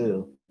be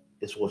still,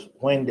 it was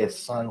when the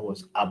sun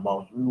was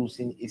about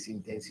losing its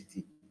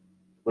intensity,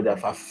 would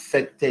have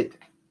affected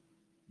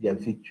their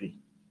victory.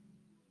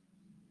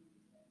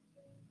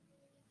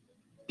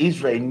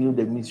 Israel knew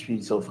the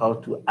mysteries of how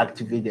to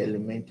activate the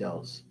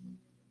elementals.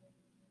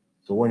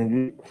 So when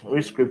you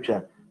read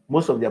scripture,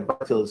 most of their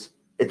battles,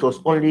 it was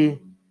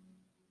only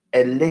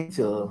a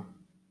little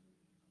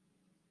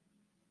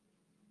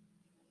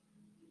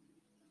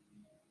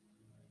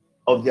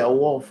of their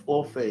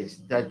warfare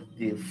that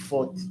they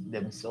fought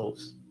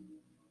themselves.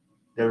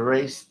 The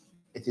rest,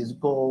 it is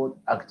God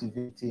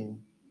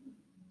activating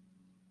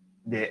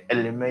the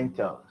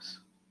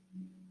elementals.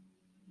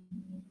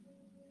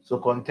 So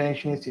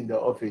contentions in the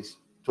office,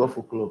 12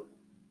 o'clock.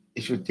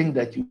 If you think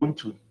that you want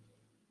to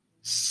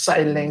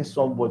silence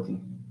somebody,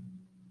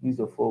 use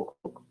the 4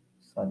 o'clock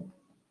sun.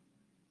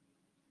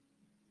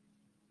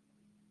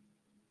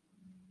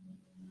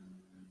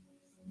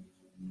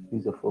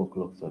 Use the 4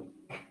 o'clock sun.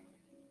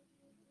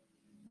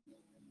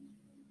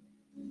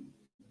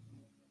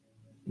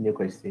 Any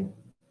question?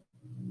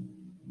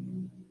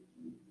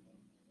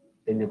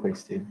 Any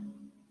question?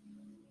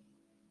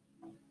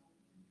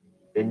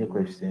 Any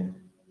question?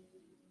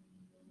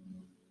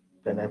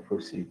 Can I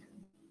proceed?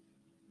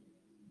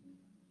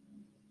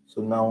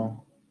 So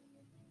now,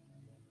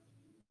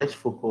 let's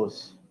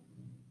focus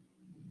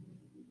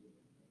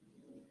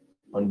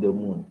on the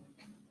moon.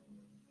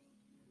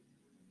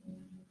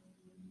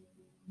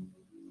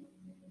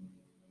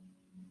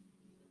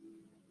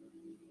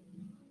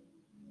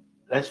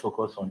 Let's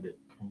focus on the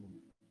moon.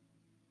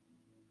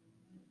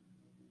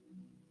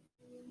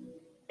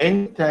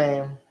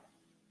 Anytime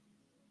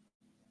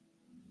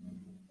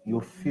you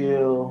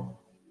feel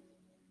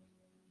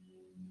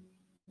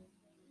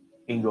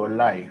in your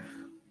life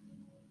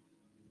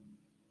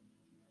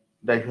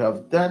that you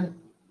have done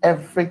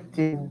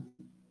everything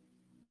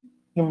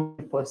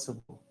humanly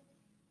possible,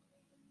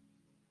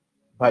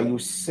 but you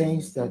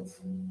sense that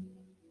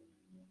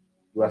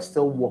you are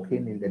still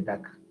walking in the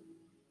dark,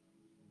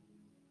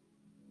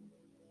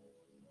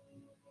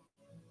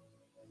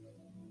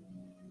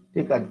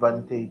 take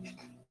advantage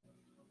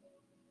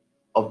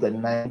of the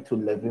 9 to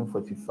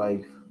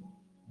 11:45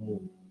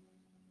 moon.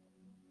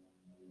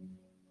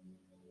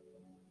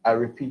 I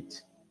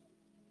repeat,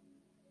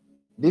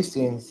 These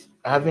things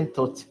I haven't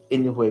taught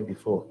anywhere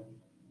before.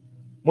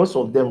 Most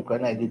of them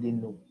I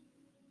didn't know.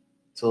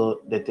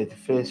 So the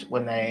 31st,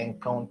 when I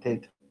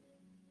encountered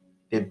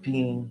the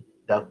being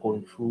that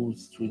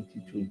controls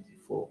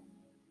 2024.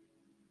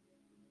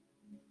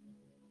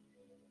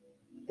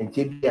 And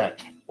Tibia,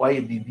 why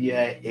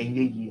BBI and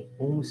Yegi,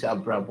 who's a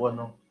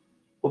brabono,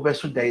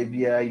 Obesu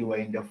Daibia, you are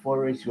in the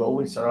forest, you are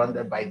always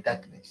surrounded by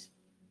darkness.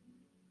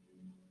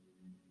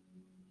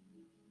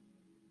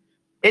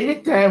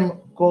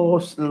 Anytime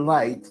God's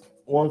light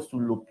wants to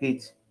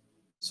locate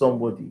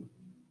somebody,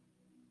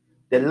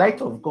 the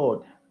light of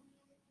God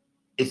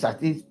is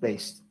at its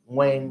best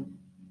when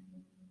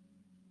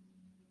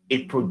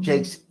it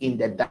projects in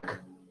the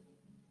dark.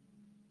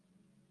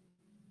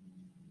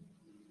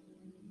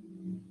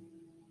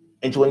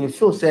 And when you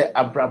feel say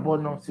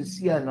abrabono,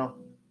 sisiano,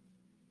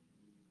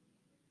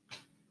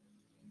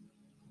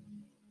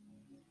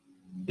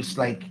 it's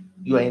like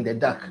you are in the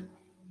dark.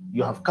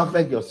 You have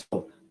covered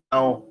yourself.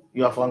 Now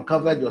you have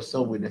uncovered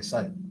yourself with the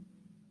sun.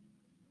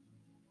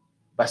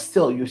 But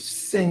still, you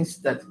sense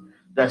that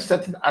there are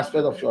certain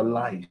aspects of your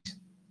life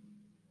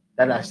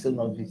that are still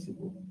not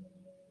visible.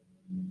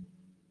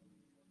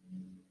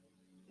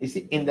 You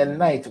see, in the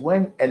night,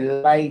 when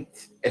a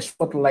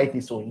spotlight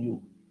is on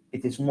you,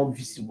 it is more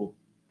visible.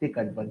 Take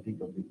advantage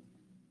of it.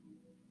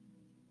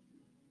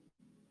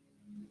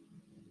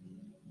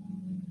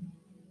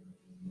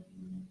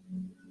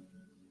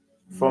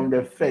 From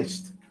the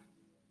first,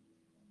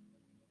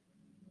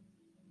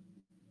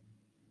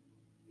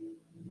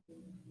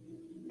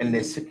 and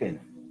the second,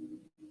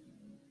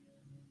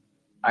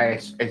 I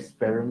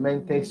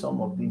experimented some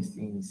of these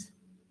things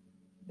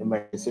in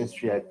my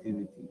ancestry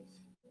activities.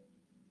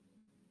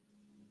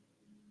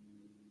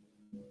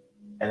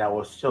 And I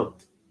was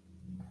shocked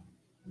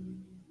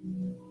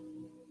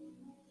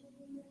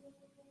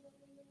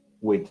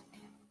with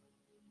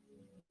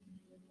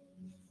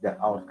the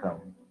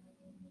outcome.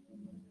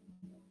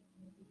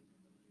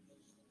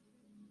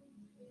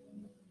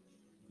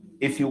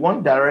 If you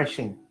want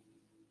direction,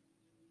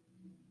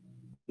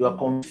 you are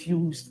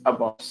confused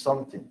about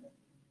something,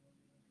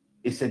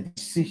 it's a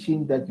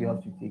decision that you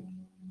have to take.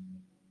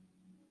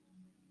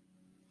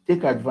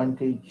 Take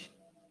advantage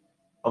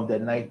of the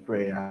night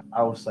prayer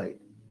outside,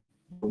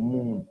 the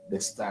moon, the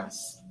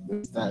stars,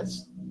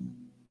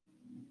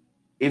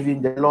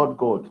 even the Lord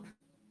God.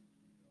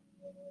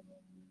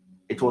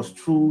 It was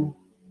through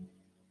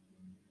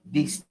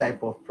this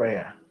type of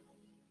prayer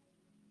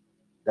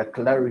that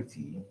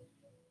clarity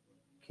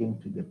came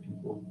to the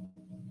people.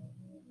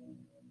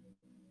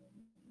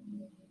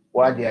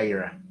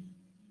 Wadiaira,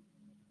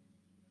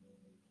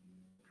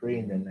 pray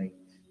in the night.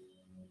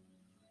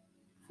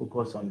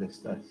 Focus on the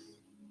stars.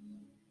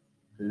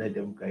 Let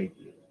them guide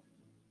you.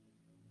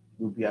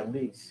 You'll be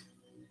amazed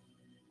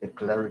the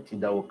clarity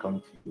that will come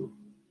to you.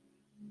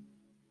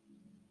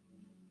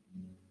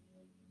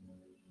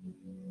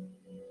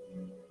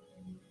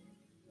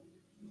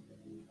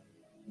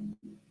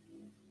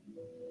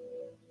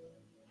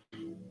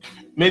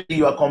 Maybe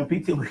you are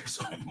competing with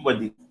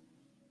somebody.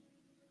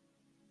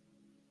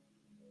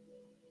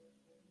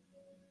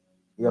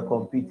 You are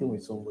competing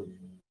with somebody.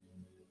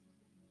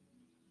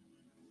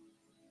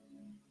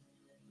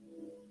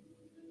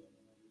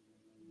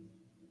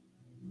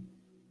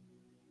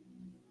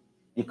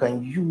 You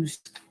can use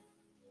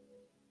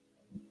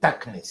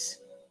darkness.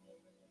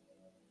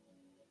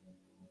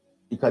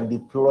 You can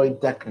deploy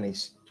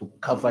darkness to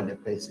cover the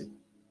person.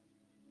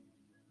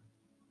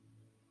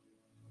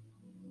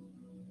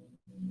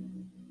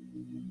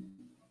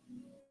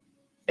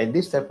 And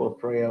this type of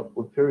prayer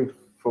will pray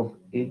from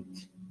 8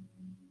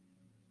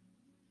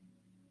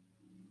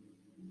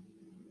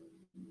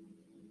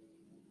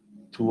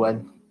 to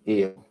 1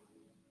 a.m.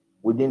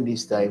 Within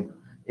this time,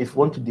 if you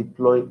want to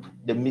deploy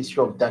the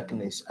mystery of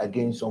darkness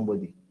against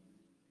somebody.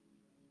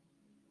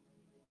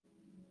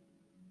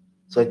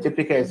 So a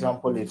typical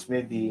example is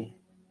maybe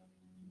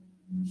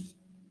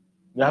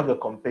you have a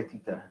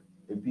competitor,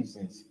 a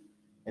business,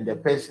 and the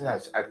person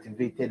has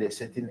activated a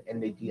certain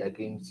energy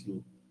against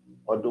you,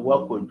 or the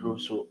work will draw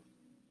so.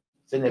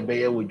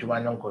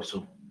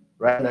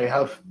 Right now, you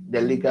have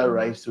the legal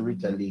rights to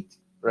retaliate,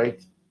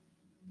 right?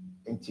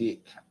 And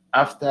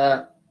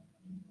after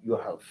you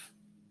have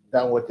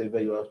done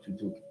whatever you have to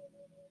do,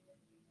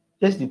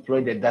 just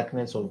deploy the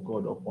darkness of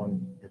God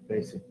upon the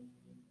person.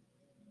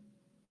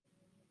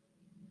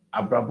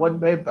 Abrabot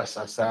by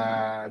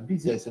Basasa,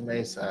 business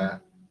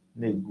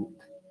good.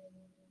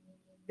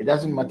 It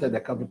doesn't matter the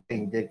capital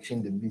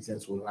injection the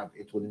business will have,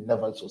 it will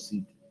never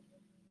succeed.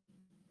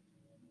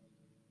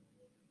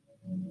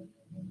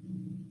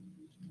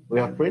 We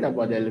have prayed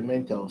about the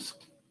elementals.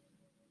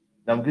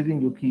 I'm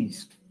giving you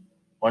keys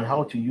on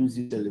how to use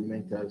these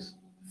elementals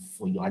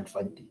for your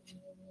advantage.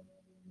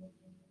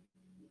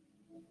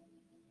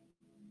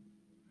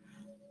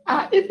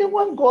 Even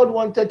when God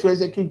wanted to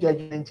execute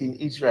judgment in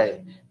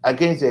Israel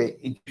against the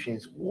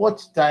Egyptians,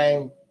 what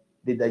time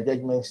did the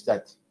judgment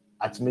start?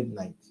 At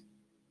midnight.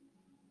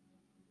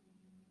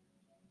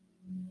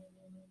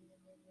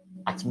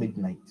 At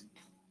midnight.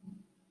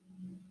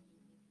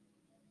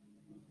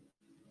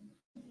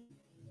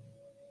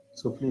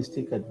 So please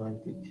take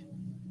advantage.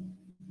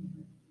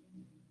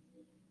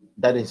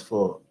 That is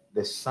for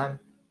the sun,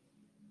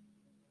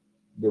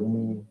 the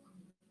moon,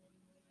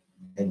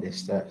 and the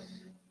stars.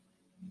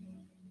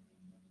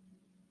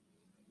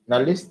 Now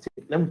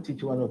let me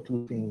teach you one or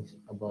two things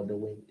about the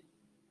wind.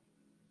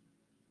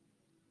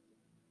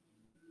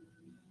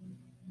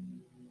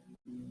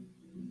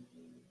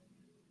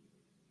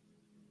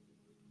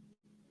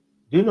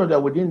 Do you know that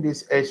within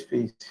this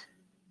airspace,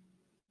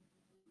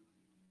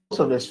 most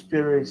of the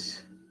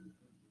spirits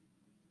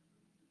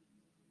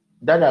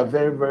that are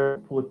very, very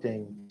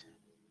potent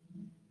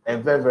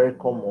and very, very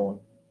common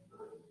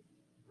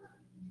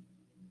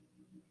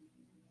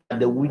are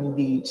the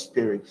windy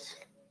spirits.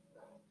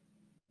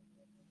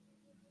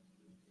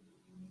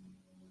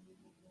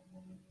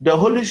 The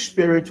Holy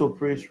Spirit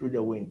operates through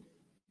the wind.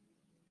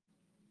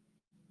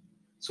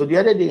 So the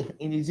other day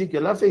in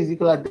Ezekiel, after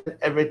Ezekiel had done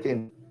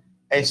everything,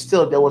 and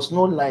still there was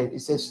no light,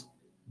 it says,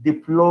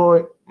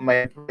 deploy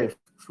my breath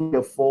through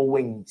the four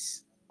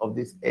winds of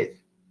this earth.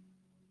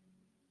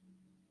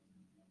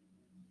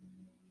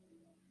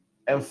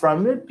 And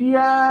from it,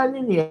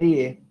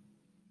 even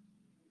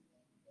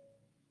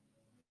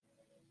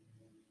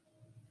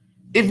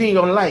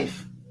your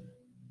life,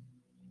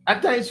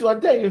 at times you are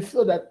there, you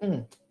feel that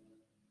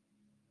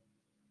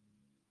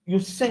you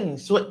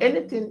sense. So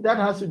anything that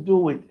has to do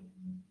with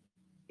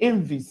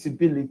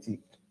invisibility,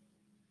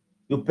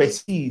 you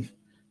perceive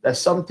that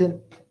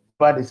something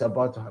bad is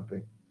about to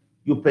happen.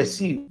 You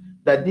perceive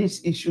that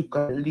this issue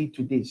can lead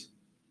to this.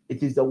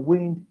 It is the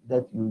wind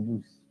that you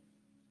use.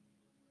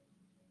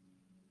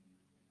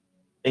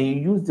 And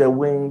you use the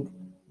wind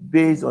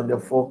based on the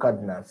four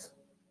cardinals.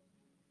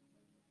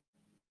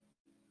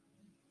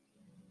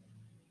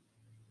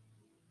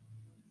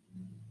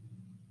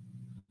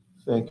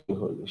 Thank you,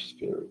 Holy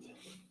Spirit.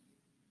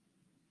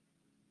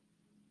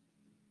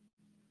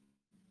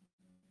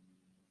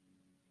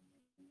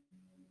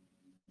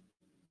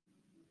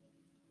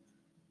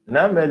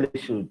 Now Meli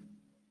should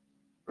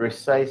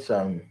recite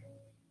Psalm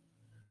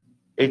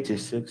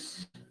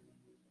 86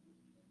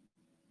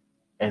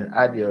 and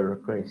add your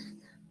request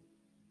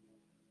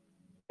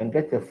and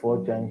get a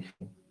 4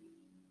 junction.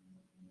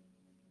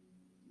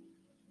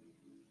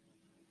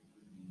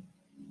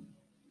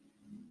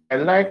 I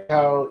like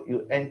how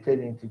you entered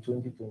into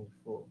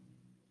 2024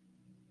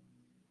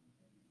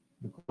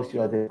 because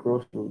you are the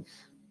crossroads.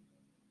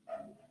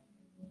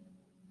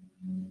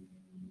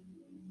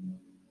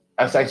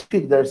 As I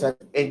speak, there's an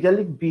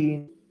angelic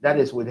being that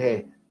is with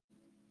her.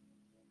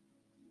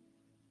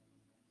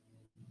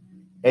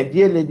 And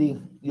dear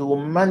lady, you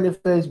will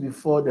manifest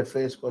before the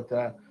first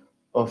quarter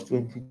of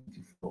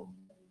 2024.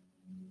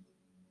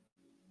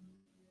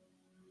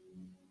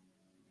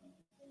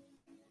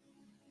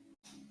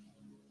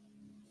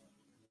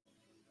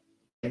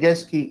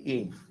 Just key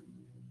in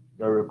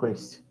your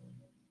request.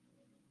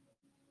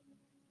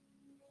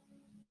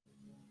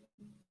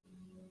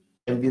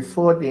 And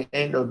before the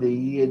end of the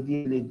year,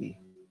 dear lady,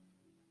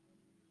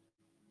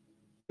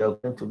 you're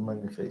going to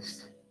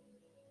manifest.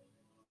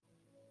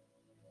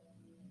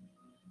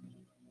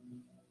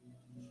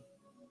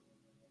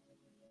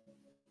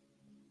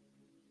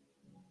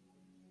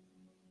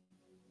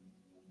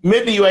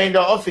 Maybe you are in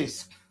the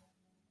office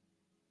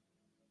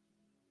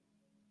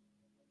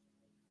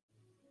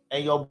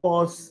and your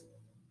boss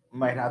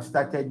might have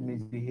started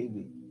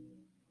misbehaving.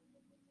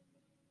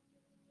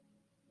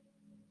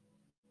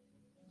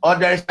 Or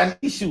there's an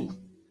issue.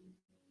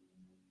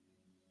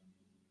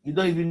 You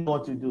don't even know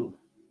what to do.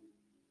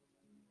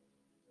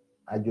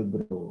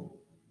 Ajubro,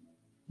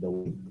 the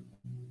wind.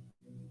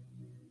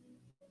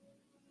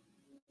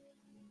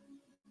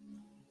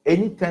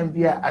 Anytime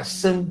we are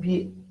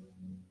assembly,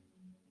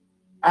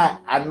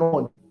 I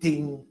know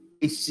thing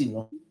is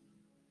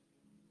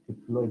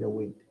deploy the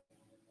wind.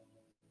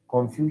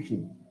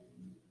 Confusion,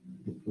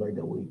 deploy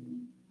the wind.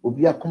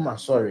 Obia Kuma,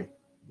 sorry,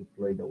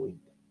 deploy the wind.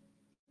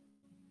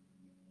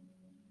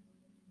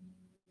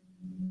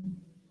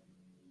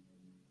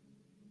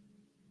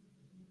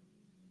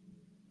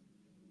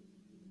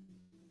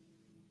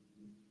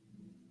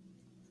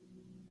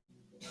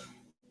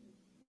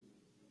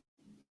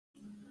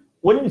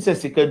 When you say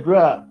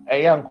Sikadra, I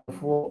am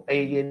for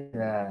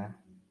I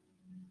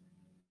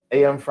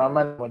am from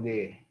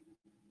Monday.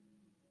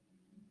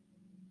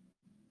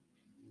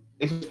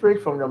 It's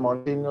spread from the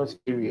mountainous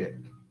area.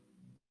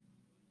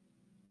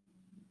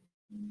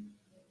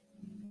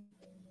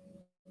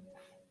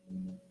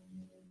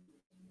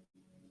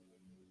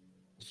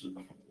 So,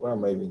 why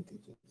am I even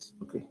thinking this?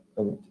 Okay,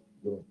 let me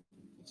do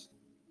this.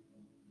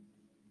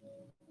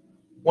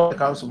 When it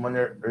comes to money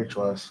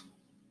rituals,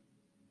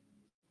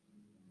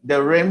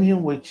 the realm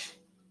in which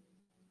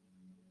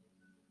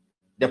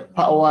the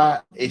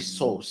power is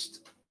sourced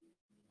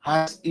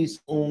has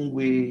its own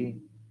way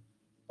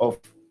of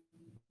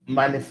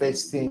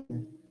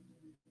manifesting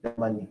the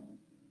money.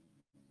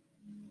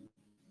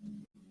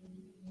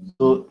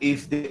 So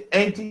if the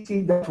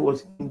entity that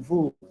was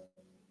involved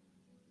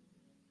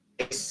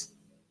is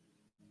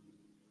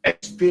a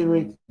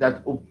spirit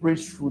that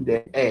operates through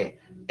the air,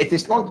 it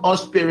is not all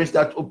spirits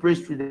that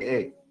operate through the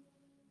air.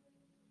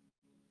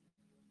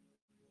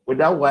 With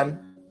that one,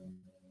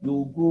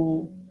 you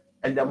go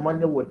and the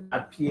money would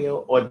appear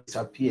or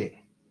disappear,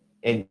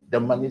 and the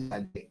money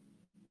are there.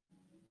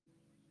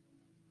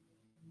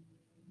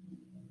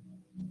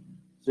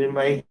 So you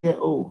might hear,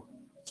 oh,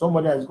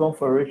 somebody has gone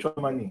for ritual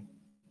money.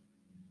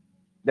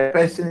 The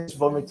person is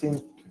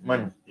vomiting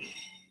money.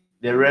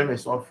 The realm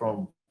is not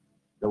from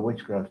the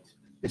witchcraft.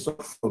 It's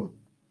not from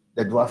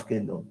the dwarf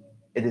kingdom.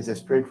 It is a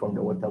spirit from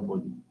the water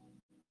body.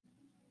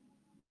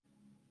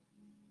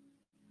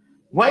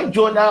 When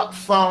Jonah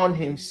found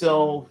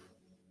himself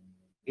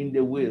in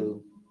the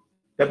whale,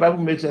 the Bible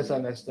makes us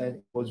understand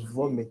it was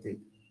vomited.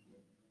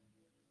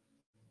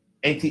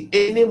 And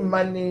any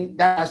money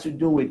that has to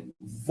do with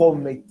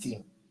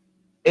vomiting,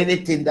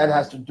 anything that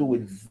has to do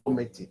with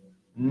vomiting,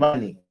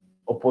 money,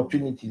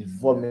 opportunities,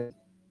 vomit,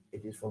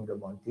 it is from the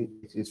mountain,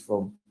 it is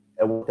from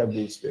a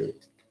water-based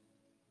spirit.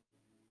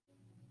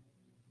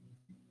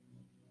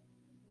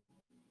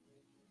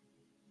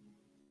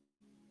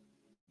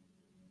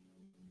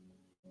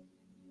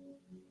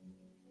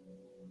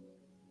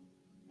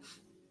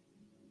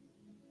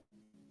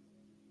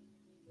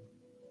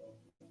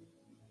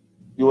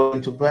 You are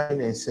into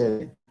buying and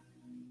selling.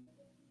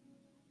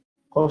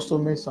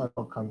 Customers are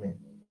not coming.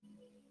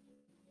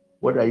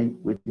 What are you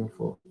waiting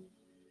for?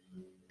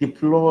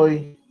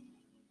 Deploy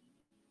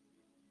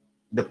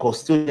the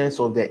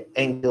custodians of the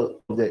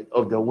angel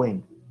of the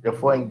wind, the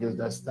four angels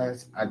that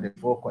stands at the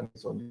four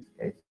corners of this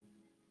earth,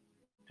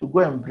 to go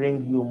and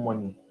bring you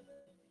money,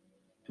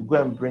 to go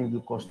and bring you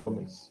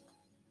customers.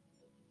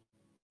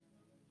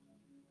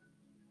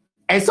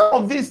 And some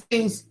of these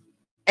things,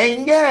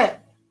 and yeah,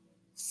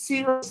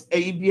 serious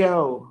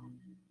ABL.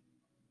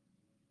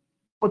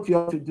 What you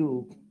have to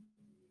do,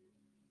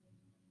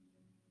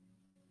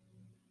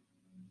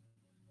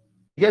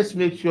 just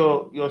make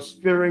sure your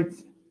spirit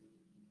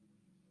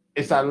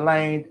is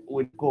aligned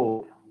with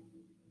God.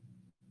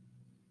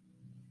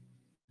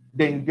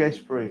 Then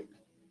just pray.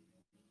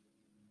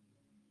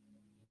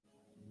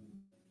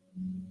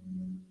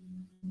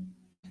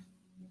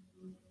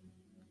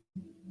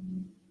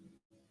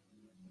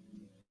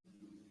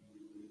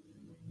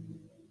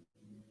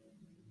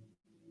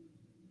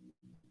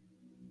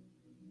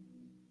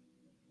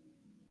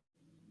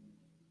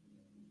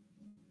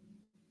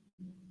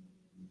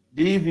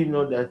 Do you even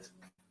know that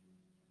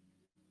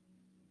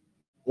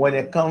when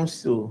it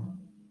comes to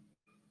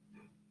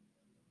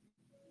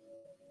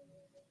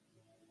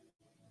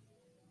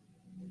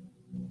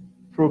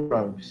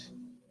programs,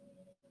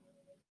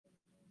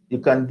 you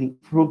can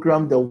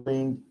deprogram the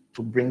wind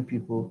to bring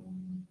people?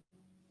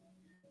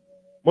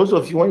 Most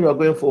of you, when you are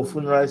going for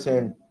funerals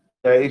and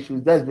there are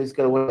issues, that's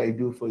basically what I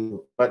do for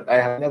you. But I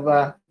have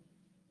never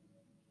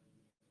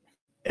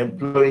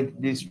employed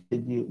this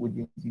strategy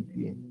within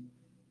TPN.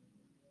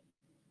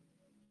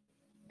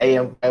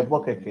 I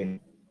work again.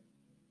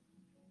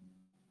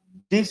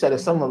 These are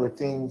some of the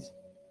things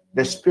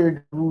the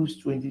Spirit Rules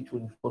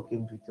 2024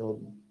 came to tell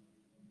me.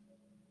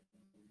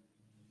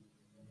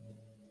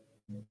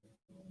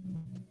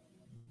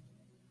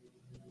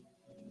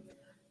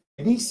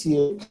 This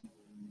year,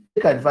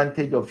 take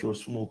advantage of your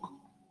smoke.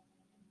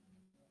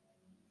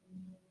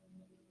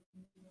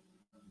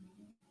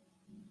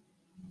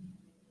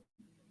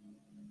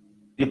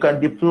 You can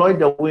deploy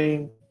the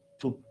wind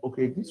to,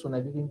 okay, this one I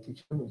didn't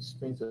teach. Let me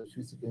spend some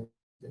 2 seconds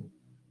and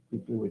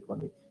quickly work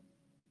on it.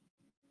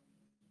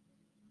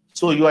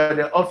 So you are in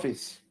the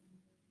office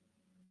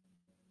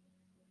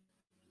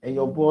and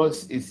your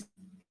boss is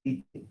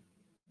eating.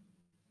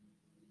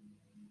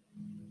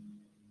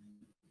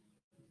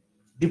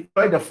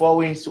 Deploy the four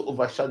winds to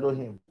overshadow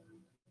him.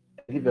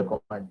 Give a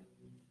command.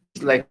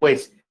 It's like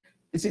west.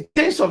 It's a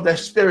taste of the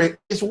spirit.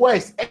 It's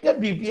west.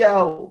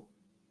 BBL.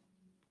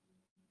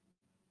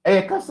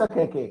 Kasa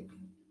keke.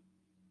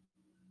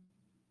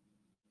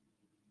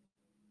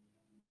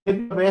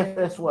 Maybe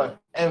first one.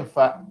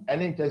 Emfa.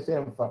 And then just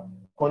emfa.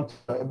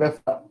 Continue.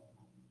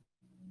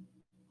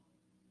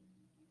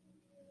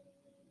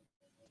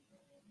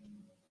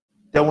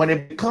 Then when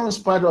it becomes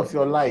part of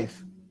your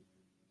life.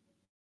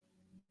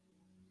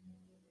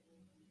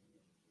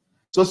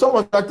 So some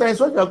of the times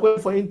when you're going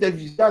for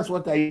interviews, that's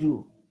what I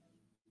do.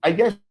 I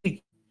just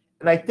speak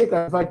and I take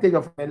advantage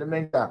of an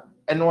elemental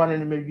and one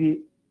in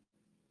maybe.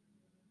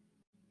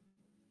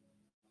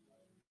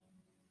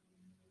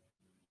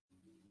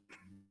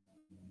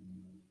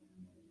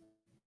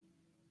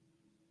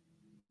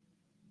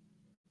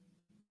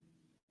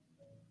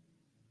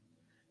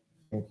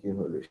 Thank you,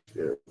 Holy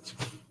Spirit.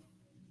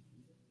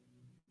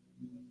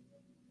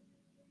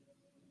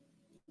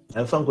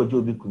 I'm from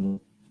Kojobi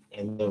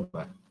and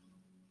never.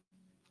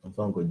 I'm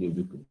from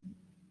Kojobi Kunu.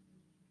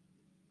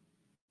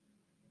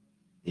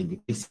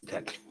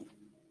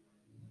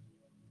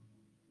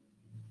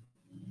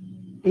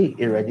 Hey,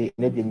 already,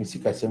 let the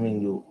music assembling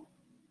you.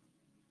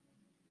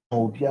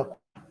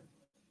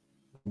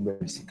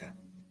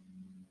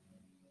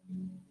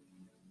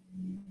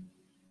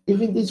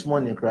 Even this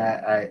morning,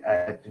 I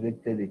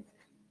activated it.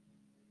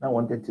 I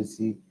wanted to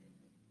see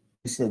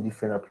a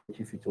different approach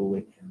if it will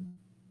work. I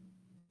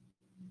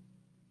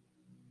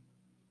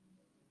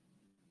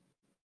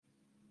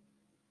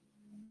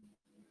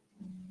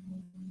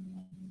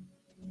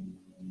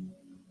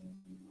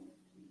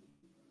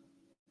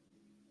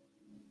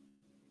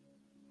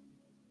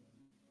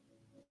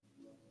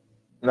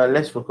Now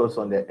let's focus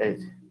on the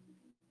earth.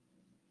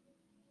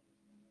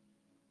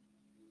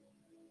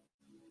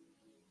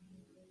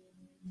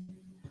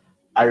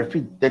 I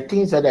repeat, the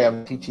things that I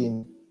am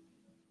teaching,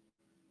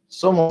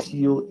 some of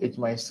you, it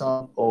might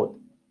sound odd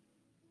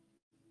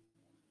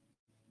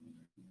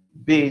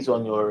based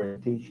on your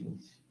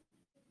orientations.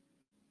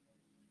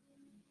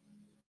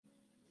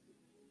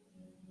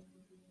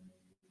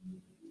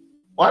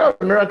 One of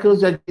the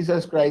miracles that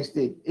Jesus Christ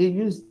did, he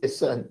used the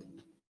sun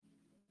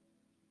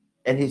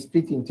and he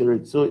spit into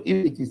it. So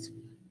if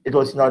it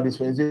was in our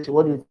dispensation,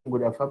 what do you think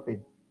would have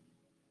happened?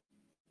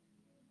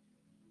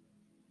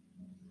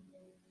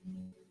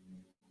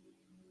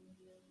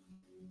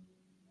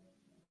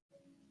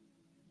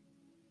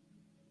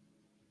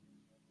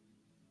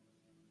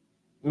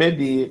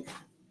 Maybe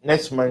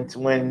next month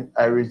when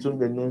I resume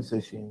the noon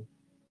session,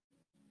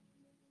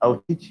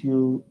 I'll teach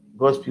you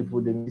God's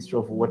people the mystery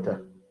of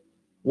water.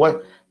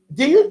 What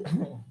do you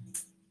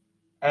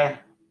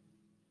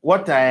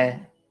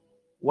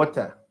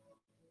water?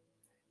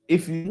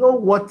 If you know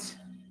what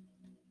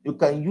you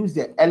can use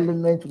the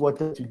element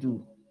water to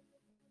do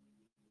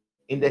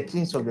in the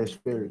things of the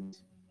spirit.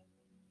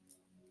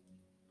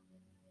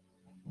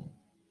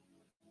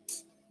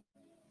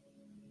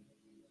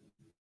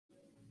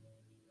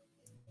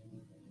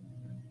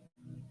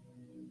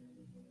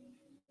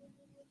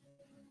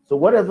 So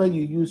whatever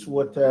you use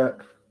water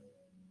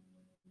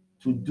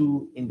to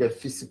do in the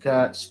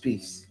physical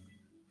space,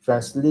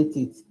 translate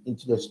it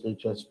into the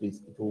spiritual space.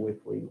 It will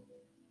work for you.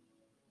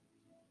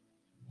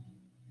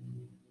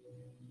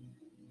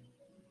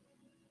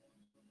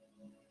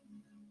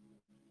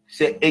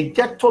 Say a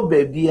jato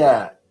baby,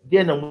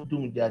 dear no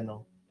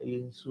dano.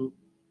 So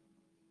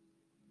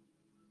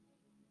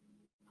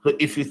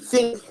if you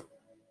think,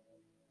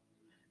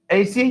 and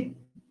you see,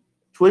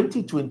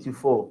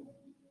 2024,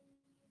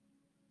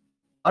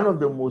 one of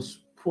the most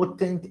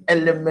potent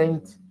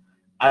elements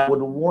I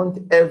would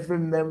want every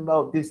member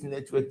of this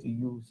network to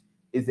use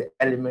is the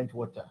element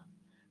water,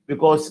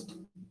 because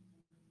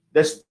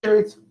the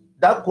spirit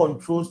that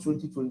controls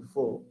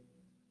 2024,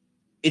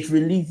 it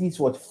releases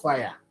what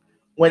fire.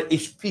 When it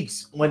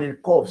speaks, when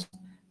it coughs,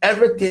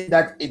 everything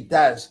that it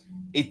does,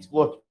 it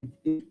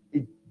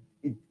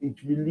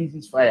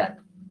releases fire,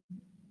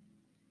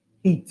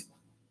 heat.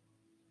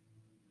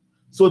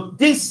 So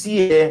this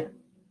year,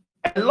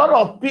 a lot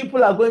of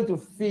people are going to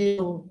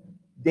feel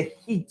the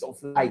heat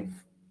of life.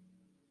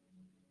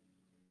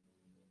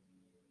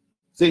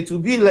 So it will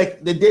be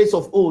like the days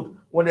of old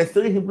when the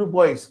 3 Hebrew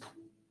boys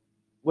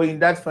were in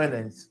that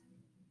finance.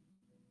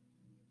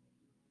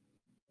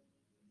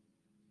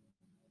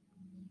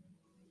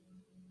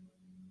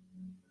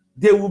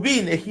 They will be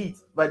in the heat,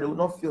 but they will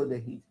not feel the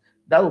heat.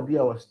 That will be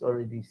our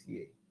story this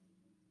year.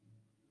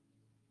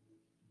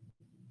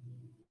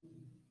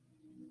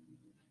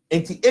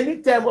 And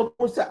anytime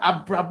we say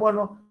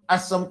abrabono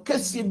asam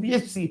kesi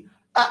biesi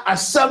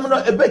asam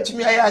no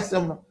ebetimi aye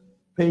asam no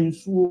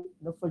pensuo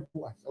na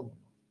fatu asam.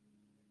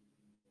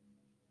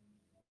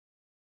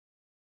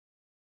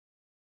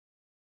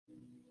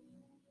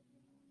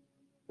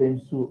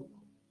 Pensuo.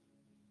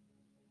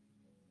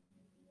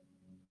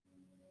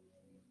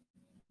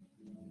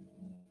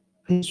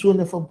 Pensuo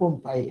na fa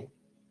bompaye.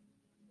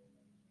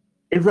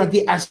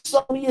 Everade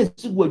asam ye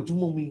sigwa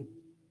dwuma mi.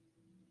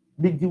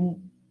 Bidi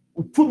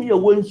utumi ya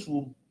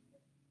wensuo.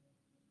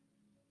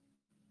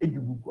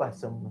 Edubuku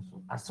asam no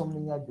so. Asam no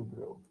nya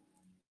dobro.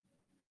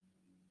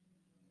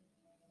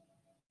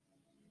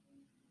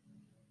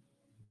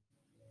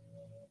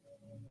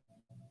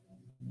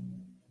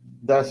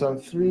 There are some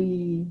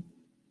 3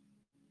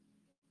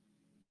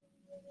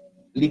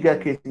 legal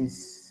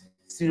cases,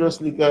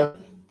 serious legal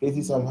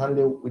cases I'm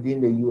handling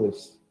within the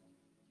US.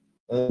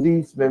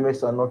 These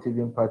members are not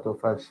even part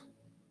of us.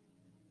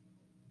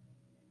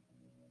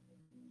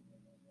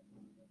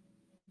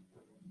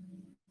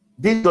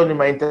 This during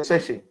my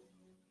intercession,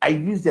 I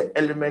use the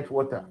element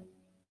water.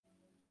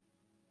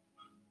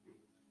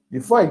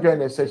 Before I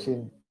joined the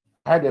session,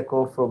 I had a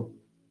call from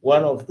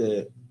one of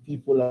the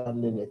people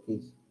handling the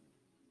case.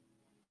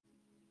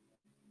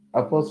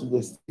 Apostle,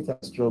 the state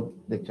has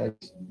dropped the charge.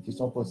 It is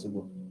not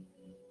possible.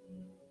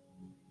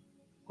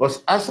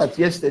 Because as at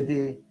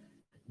yesterday,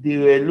 they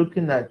were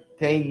looking at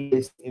 10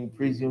 years in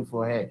prison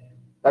for her.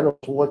 That was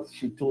what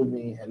she told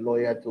me, her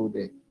lawyer told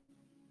her.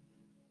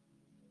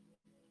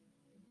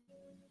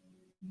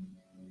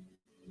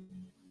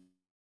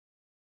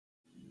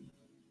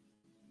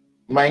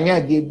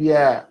 Manya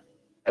Gebia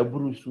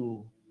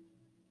Ebrusu.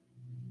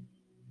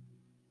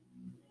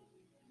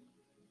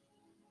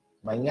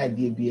 Manya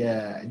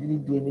Gebia, I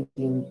didn't do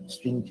anything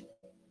strange.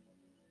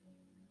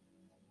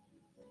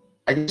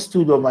 I just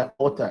stood on my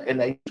altar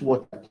and I used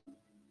water.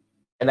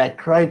 And I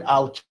cried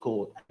out to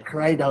God. I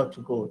cried out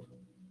to God.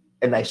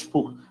 And I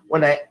spoke.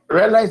 When I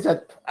realized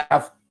that I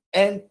have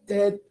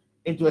entered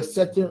into a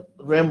certain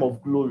realm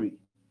of glory.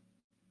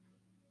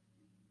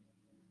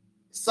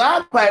 You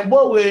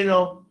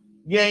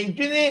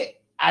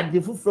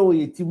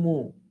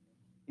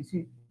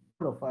see,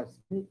 all of us,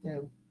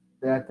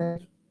 there are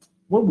times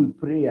when we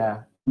pray,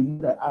 we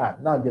know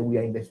that now that we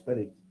are in the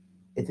spirit.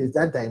 It is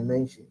that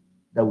dimension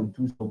that will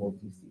do some of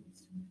these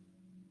things.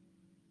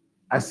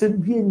 Asem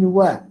bi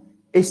eniwa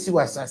esi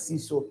wasasi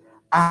so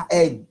a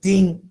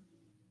edin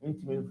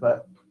ntimi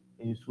fa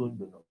enso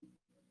ndo no.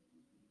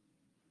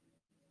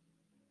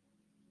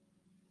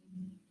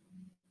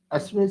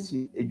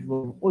 Asmesi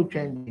edwom o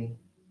twende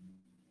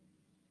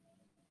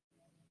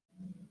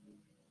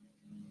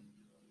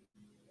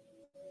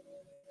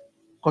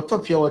koto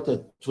pure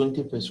water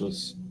 20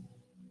 pesos.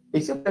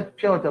 Except that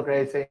pure water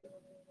price say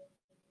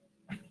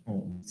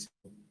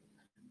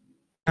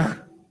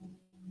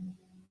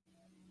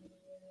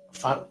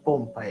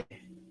pompa.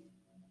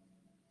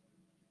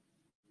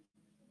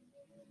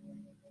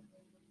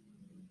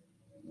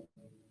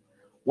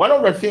 One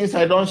of the things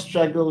I don't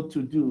struggle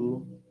to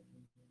do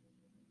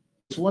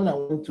is when I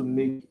want to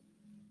make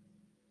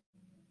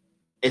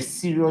a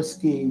serious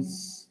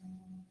case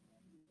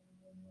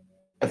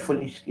a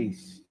foolish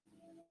case.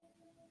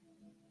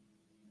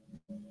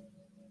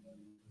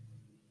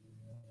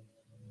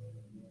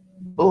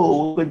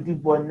 Oh, but the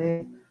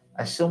bonnet,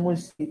 as someone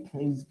said,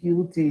 he's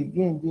guilty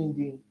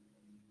again,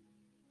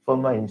 for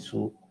mine.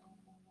 So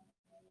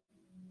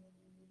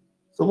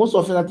most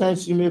of the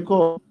times you may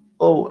call,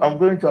 oh, I'm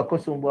going to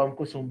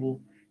Akosombo.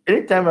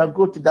 Anytime I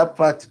go to that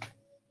part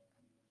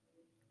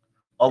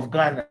of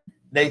Ghana,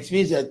 then it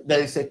means that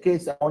there is a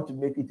case I want to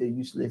make it a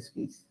useless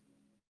case.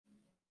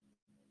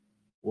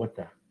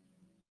 Water.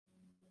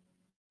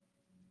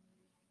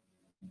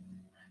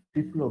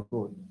 People of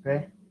God,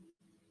 right?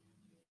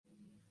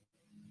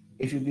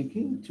 If you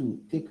begin to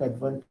take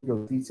advantage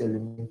of these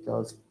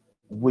elementals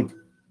with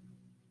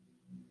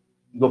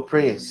your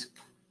prayers,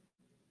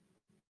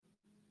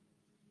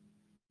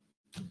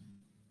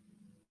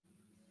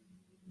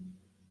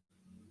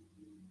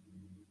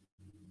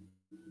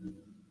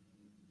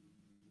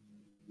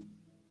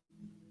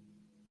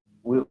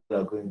 we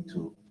are going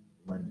to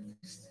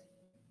manifest.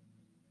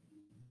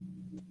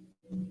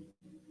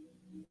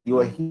 You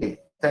are here.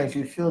 Times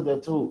you feel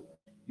that, oh,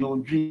 you'll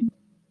dream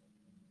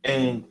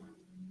and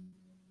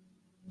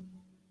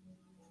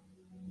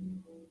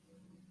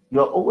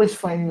you're always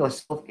finding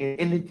yourself in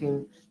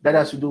anything that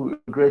has to do with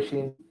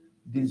regression,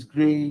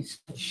 disgrace,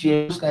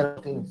 shame, those kind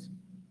of things.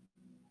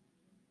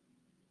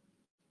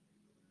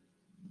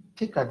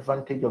 Take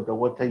advantage of the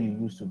water you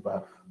use to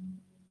bath.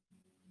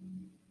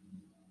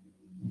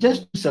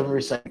 Just do some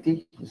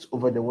recitations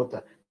over the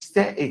water.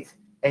 Stir it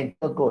and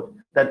tell God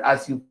that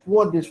as you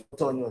pour this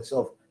water on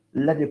yourself,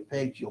 let it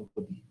purge your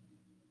body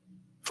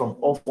from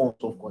all forms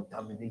of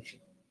contamination.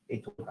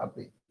 It will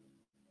happen.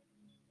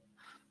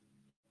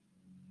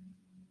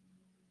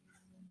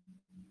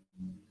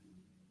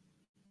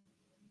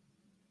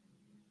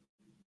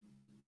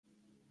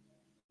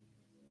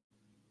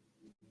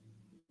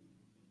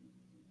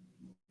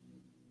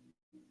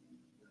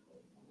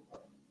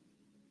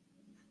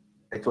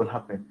 It will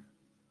happen.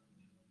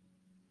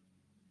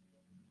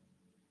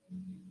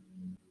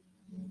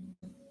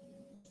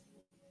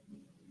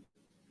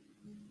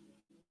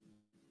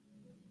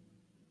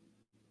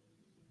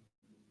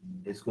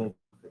 It's going to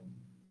happen.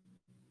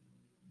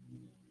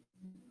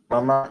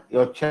 Mama,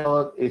 your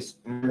child is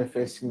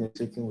manifesting in a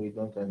certain way you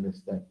don't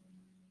understand.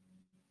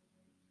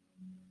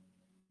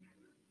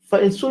 So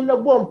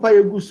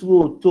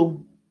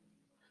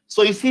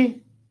you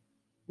see,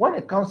 when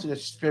it comes to the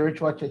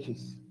spiritual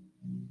churches,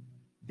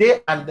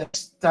 they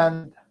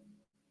understand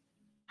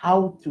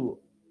how to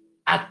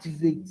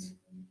activate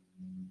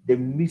the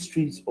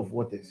mysteries of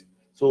waters.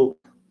 So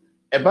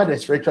about the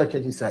spiritual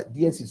churches,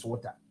 this is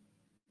water.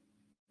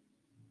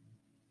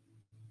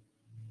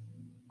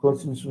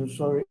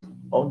 Sorry,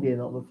 on the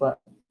number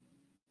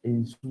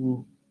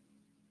into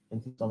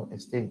some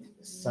extent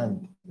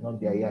sand,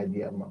 not the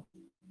idea. So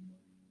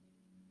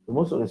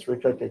most of the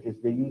spiritual churches,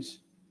 they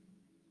use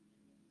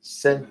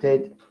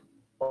scented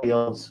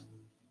oils,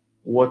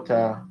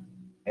 water,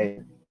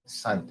 and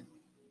sand.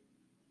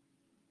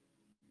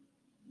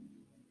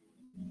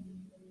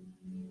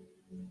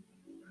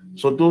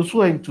 So those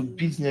who are into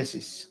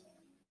businesses,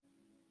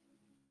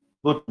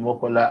 go to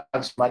Mokola,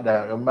 ask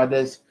mother, your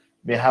mothers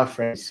may have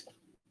friends.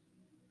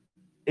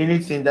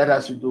 Anything that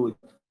has to do with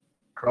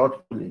crowd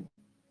pulling.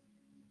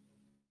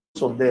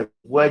 Most of them,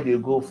 where they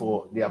go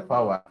for their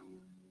power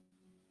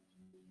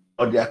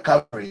or their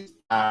coverage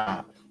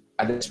are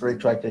at the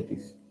spiritual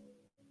churches.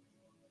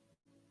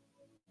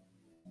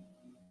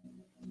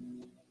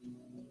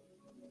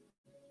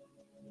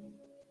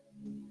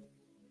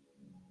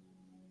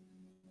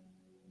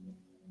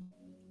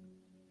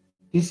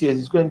 This year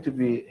is going to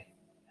be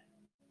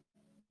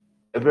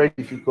a very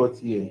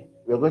difficult year.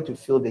 We are going to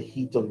feel the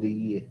heat of the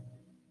year.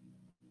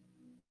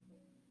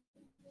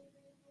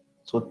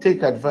 So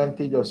take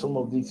advantage of some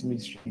of these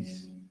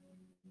mysteries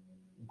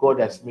God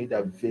has made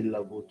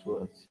available to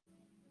us.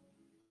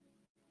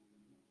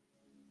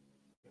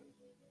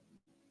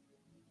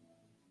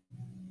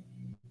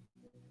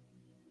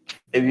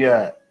 If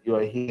you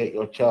are here,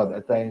 your child,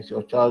 at times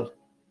your child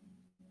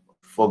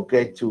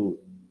forget to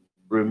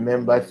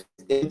remember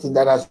anything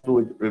that has to do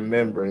with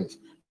remembrance.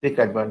 Take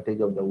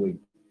advantage of the way.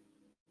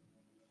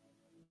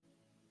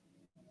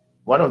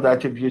 One of the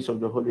attributes of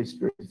the Holy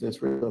Spirit is the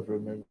spirit of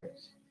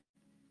remembrance,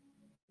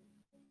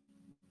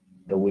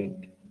 the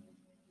wind.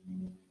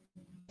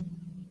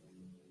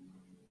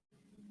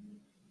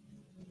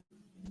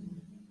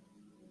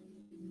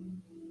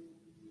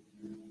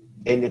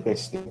 Any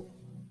question?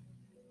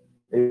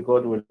 Maybe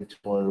God will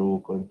tomorrow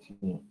will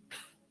continue.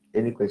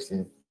 Any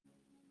question?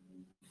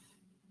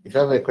 If you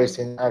have a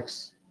question,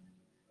 ask.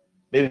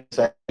 Maybe it's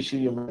an issue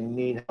you might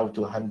need how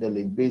to handle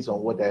it based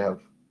on what I have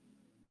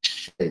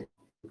shared.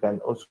 You can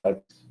also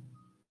ask.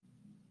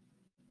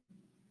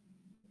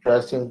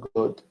 Trusting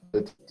God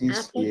that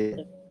this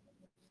year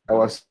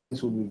our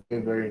sessions will be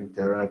very, very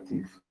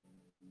interactive.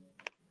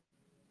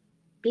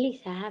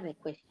 Please, I have a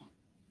question.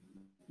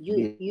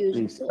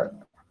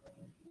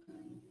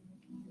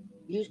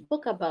 You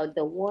spoke about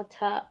the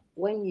water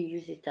when you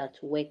use it at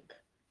work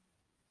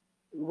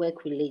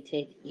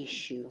related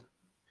issue.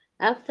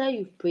 After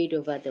you've prayed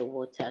over the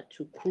water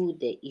to cool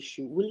the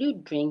issue, will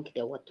you drink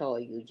the water or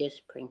you just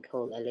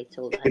sprinkle a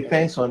little? It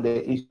depends on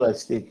the issue at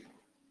stake.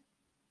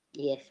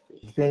 Yes,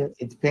 please.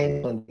 It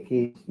depends on the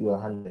case you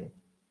are handling.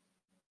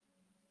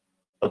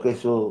 Okay,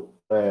 so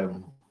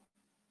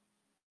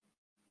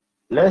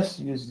let's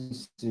use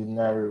this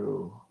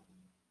scenario.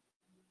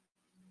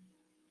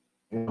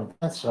 You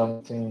have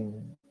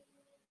something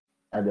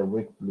at the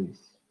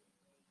workplace.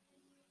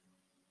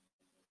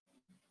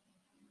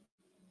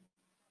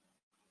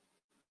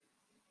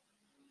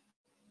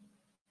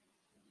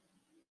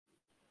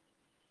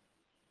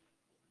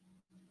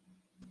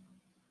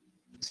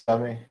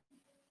 Sammy,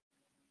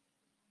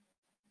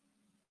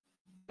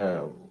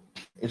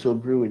 it will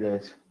agree with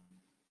us.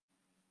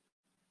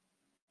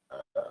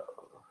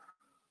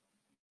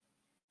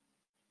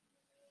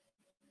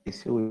 It's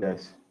still with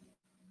us.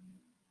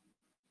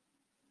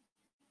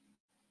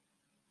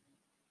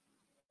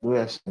 Do you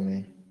ask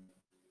me?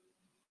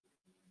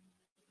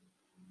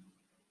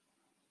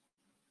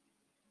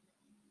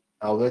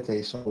 Alberta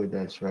is not with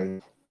us,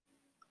 right?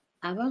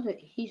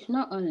 He's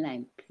not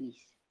online, please.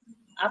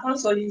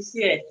 Apostle is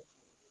here.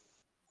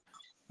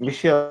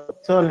 Michelle,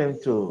 tell him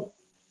to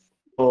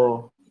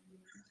call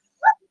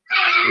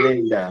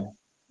Linda.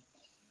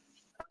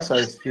 As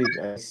I speak,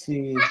 I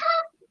see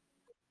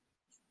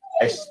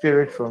a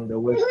spirit from the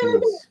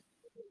workplace.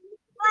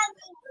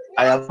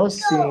 I am not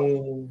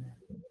seeing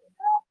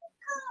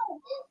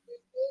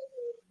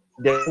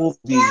the whole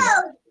being,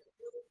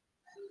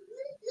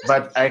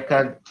 but I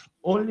can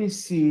only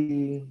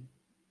see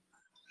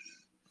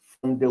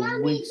from the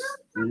waist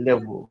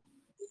level.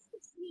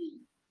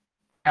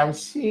 I'm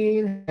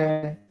seeing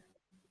her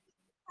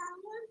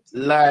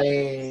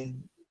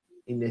lying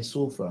in a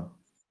sofa,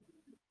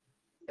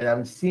 and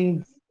I'm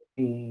seeing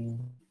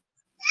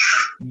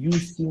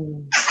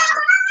using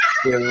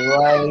the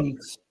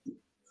right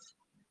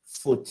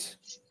foot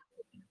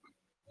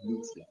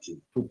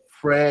to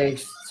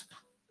press,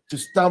 to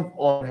stamp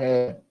on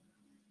her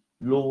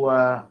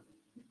lower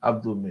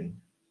abdomen.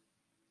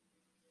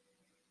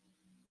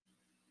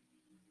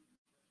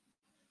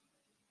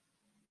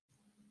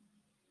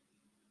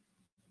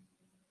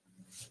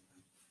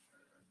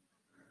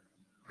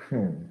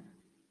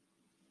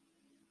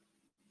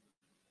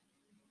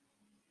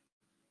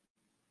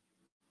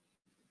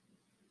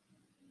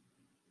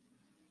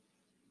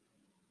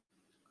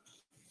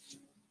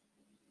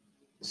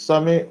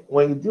 Sammy,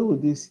 when you deal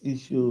with this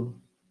issue,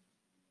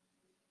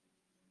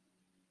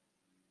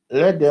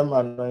 let them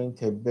anoint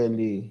her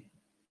belly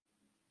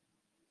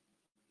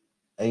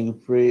and you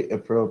pray a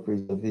prayer of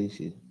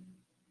preservation.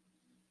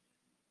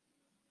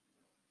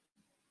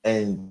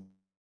 And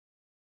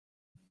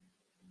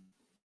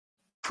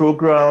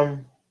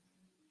program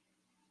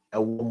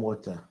a warm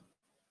water.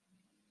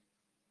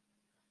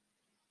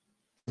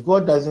 If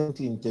God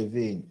doesn't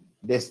intervene,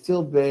 the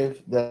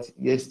stillbirth that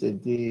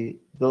yesterday,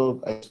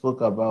 though I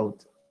spoke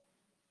about,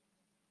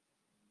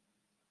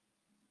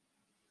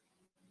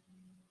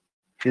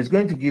 she's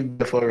going to give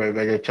birth forever,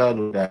 but the child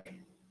will die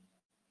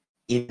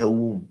in the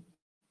womb.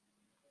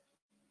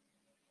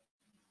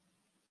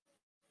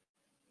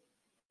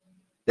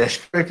 The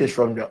spirit is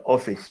from the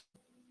office.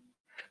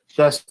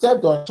 She has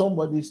stepped on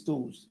somebody's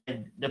toes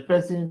and the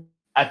person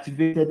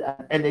activated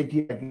an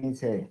energy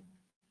against her.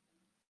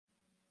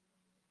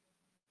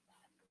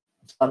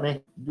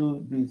 Sammy,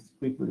 do this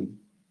quickly.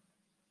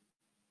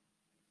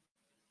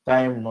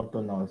 Time not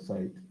on our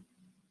side.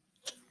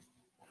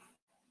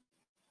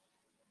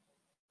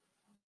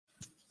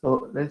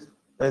 So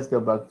let's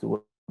get back to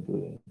what we're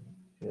doing.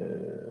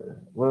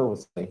 Where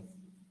was I?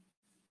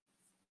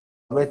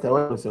 What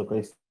was your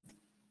question?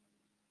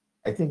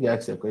 I think you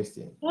asked a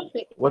question. What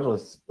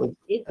was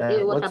it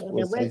was about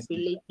the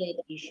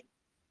work-related issue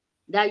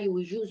that you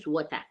will use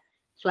water.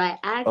 So I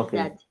asked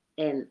that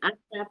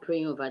after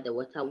praying over the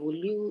water, will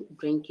you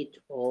drink it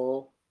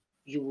or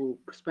you will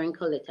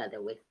sprinkle it at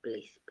the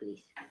workplace,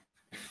 please?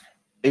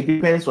 It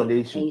depends on the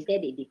issue. And you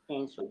said it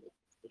depends on the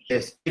issue.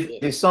 Yes, if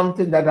it's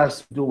something that has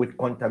to do with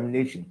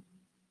contamination,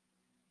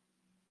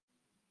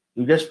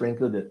 you just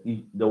sprinkle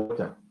the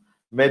water.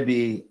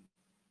 Maybe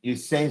you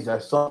sense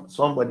that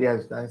somebody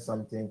has done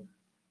something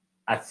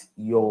at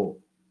your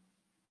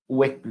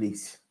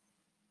workplace,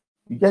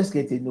 you just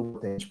get in the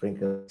water and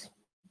sprinkle it.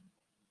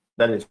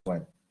 That is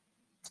one.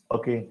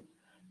 Okay.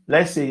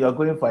 Let's say you're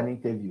going for an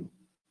interview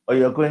or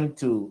you're going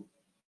to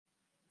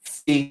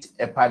face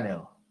a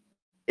panel.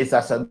 It's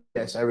as a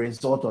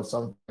result of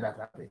something that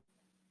happened.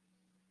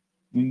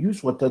 You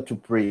use water to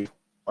pray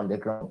on the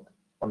ground,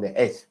 on the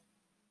earth,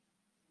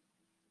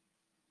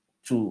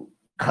 to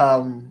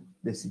calm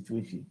the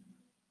situation.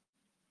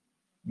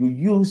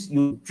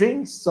 You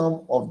drink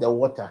some of the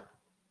water.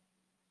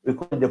 We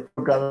call it the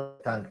program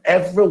tank.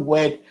 Every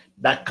word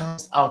that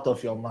comes out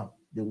of your mouth,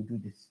 they will do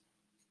this.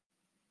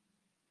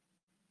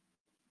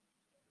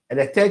 And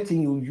the third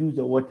thing you use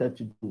the water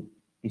to do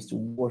is to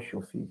wash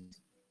your face.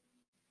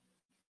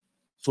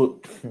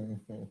 So,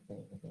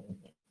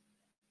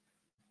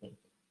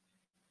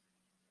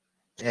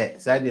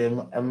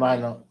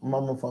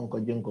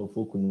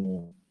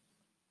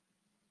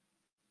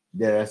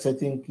 there are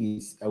certain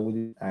keys I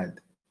wouldn't add.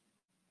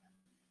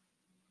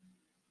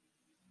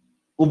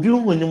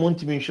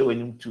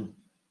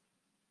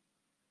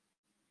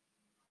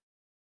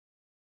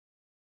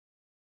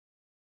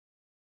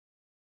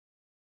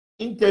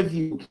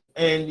 Interview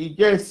and you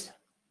just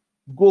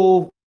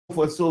go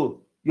for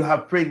so you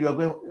have prayed, you are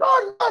going,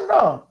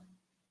 no.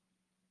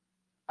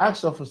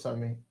 Ask Officer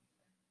me.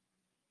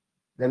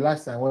 The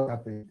last time what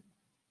happened?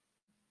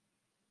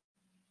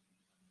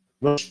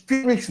 Your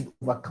spirit should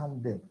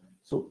overcome them.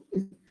 So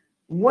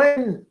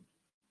when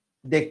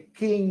the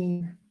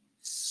king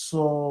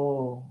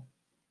saw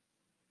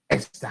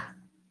Esther,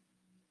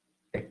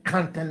 the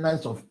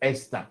countenance of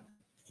Esther,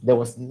 there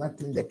was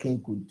nothing the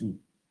king could do.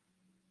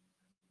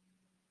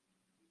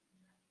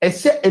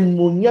 Except in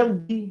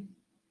Munyambi,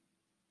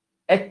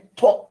 a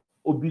top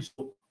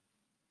obiso,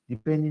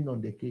 depending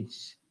on the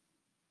case.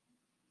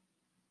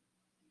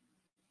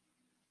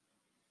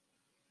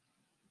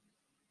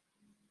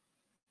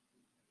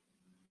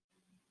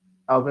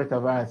 Albert,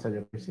 have I answered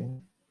the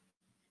question?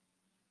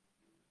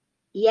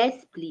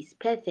 Yes, please,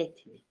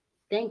 perfectly.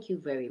 Thank you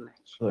very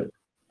much. Good.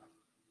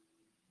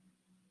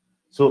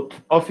 So,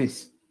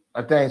 office,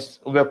 at times,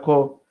 we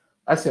call,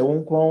 I say,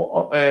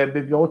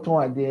 baby,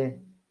 auto there.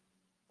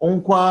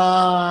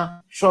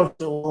 Unkwa short,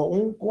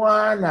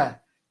 unkwa na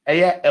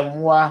eye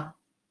emwa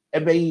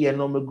ebe yi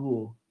no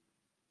megu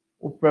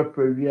o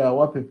prepare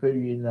wa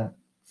prepare na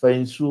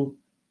fansu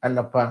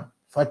anapa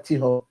fati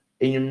ho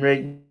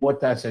enyumre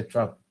water as a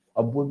trap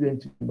abobi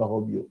enti ba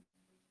hobio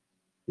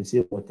they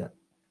say water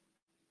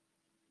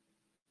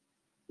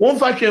one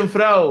fashion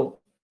frau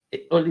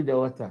only the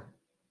water.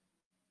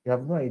 You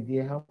have no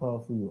idea how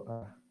powerful you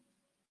are.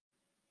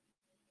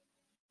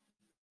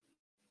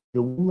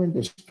 The moment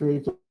the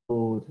spirit of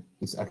God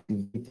is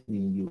activated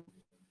in you,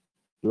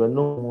 you are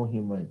no more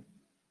human.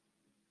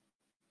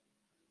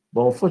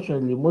 But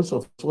unfortunately, most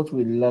of what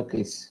we lack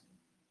is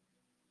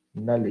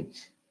knowledge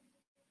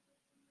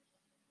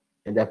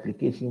and the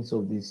applications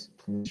of these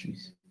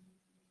mysteries.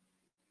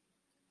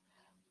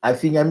 I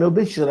think I'm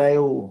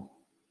obeshirai.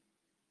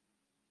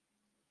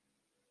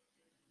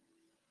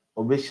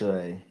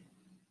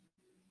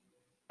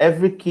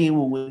 Every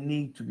king will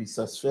need to be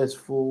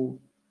successful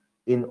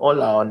in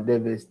all our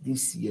endeavors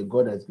this year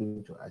God has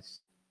given to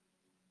us.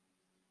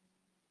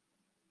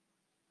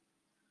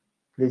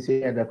 Please,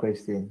 any other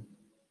question?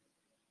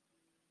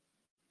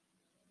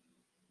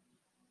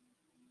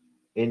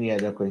 Any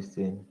other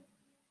question?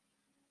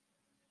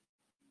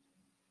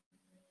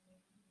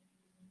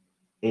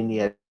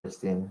 Any other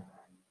question?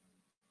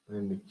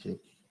 Let me check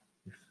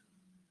if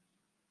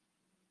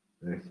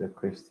there's a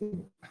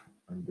question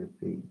on the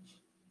page.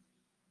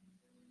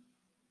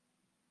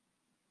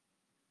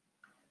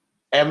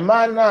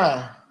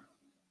 Emana,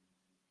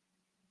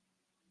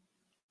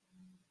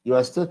 you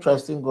are still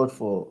trusting God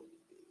for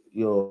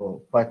your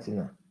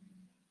partner.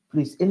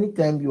 Please,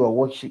 anytime you are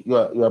watching, you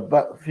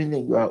are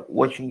feeling you are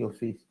washing your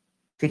face,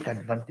 take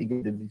advantage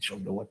of the beach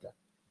of the water.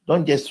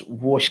 Don't just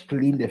wash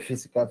clean the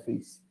physical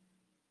face.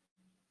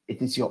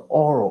 It is your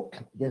aura.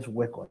 Just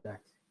work on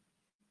that.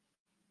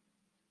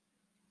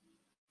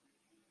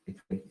 It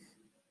works.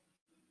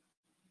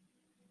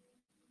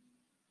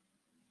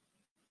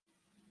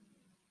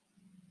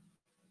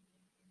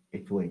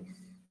 It works.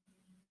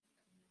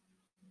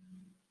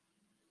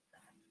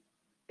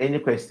 Any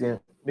question?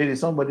 Maybe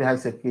somebody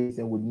has a case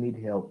and would need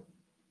help.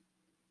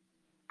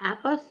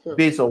 Apostle,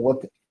 based on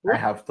what I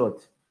have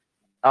taught.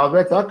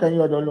 Albert, how can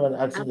you don't know and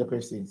answer the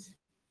questions?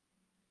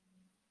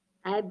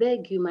 I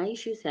beg you, my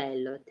issues are a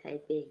lot. I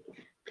beg.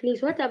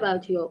 Please, what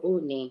about your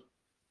own name?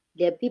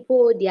 The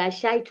people, they are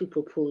shy to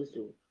propose,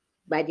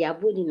 but they are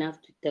bold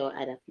enough to tell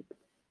other people.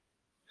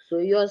 So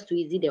yours too,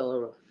 is it the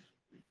oral?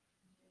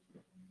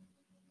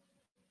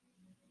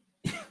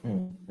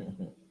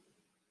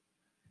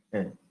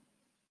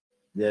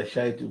 They are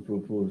shy to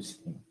propose.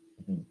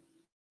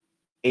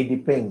 It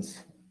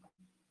depends.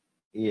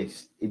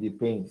 Yes, it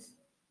depends.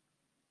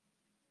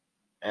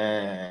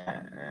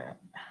 That's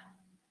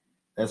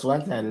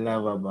one thing I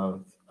love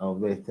about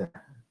Alberta.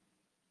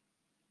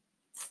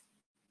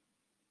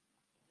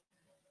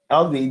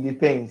 It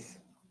depends.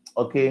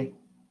 Okay.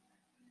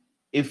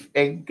 If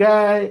a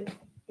guy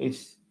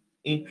is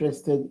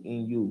interested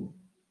in you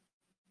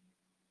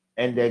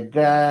and the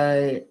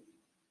guy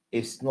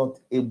is not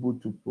able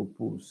to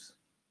propose,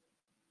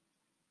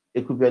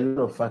 it could be a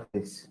lot of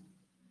factors.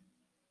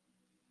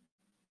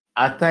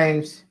 At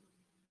times,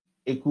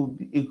 it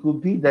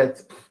could be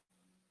that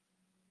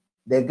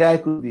the guy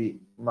could be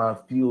my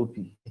POP.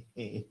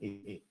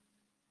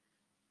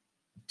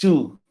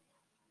 2,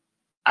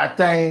 at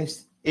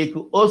times, it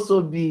could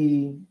also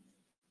be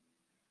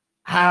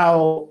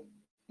how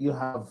you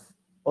have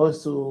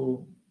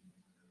also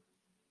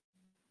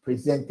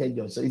presented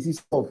yourself. It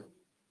is of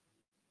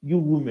you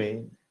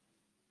women,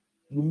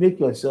 you make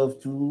yourself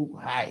too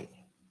high.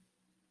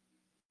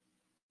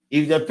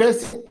 If the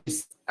person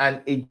is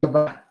an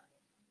ejaba,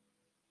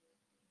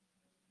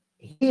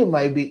 he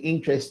might be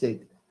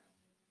interested.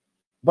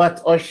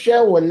 But or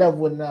share what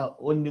level now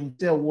on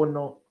himself will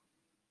not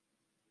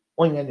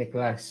on the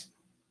class.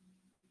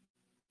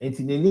 It's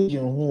in the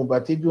nation home,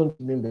 but they don't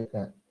mean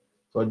that.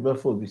 So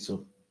before be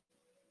so.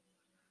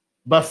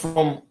 But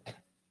from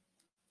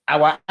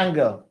our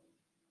angle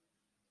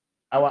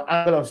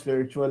of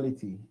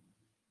spirituality,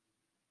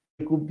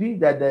 it could be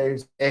that there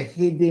is a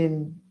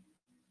hidden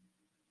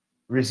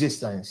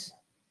resistance.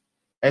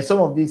 And some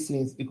of these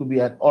things, it could be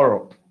an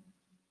aura.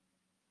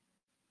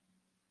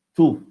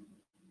 2,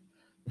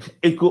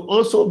 it could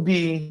also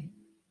be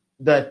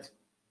that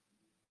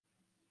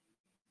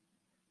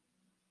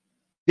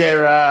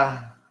there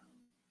are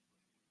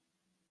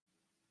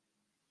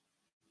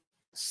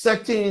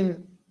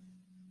certain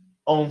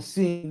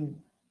unseen,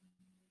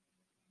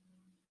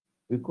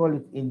 we call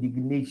it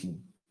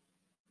indignation.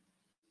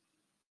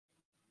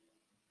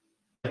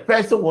 The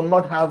person will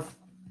not have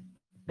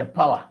the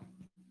power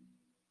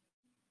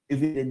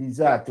if it is a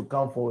desire to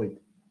come forward.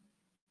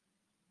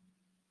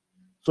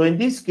 So in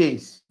this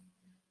case,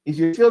 if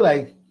you feel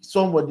like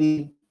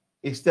somebody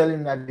is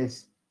telling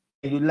others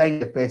and you like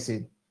the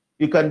person,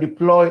 you can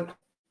deploy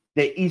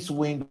the east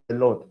wind of the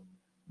Lord.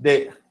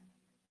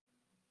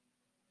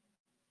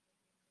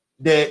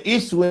 The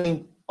east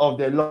wind of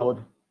the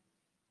Lord,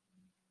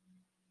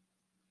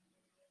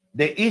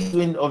 the east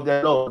wind of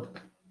the Lord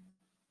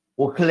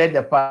will clear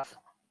the path.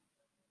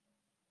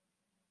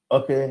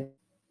 Okay,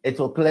 it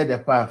will clear the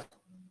path.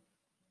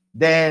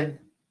 Then,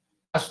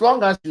 as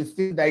long as you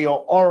see that your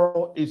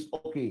aura is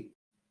okay,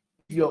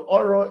 if your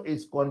aura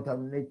is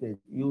contaminated,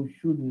 you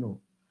should know.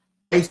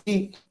 I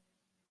see,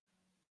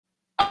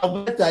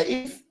 better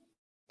if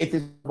it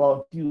is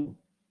about you.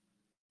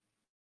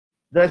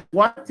 There's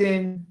one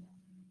thing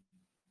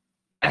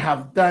I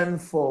have done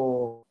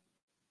for,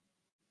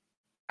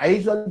 I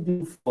usually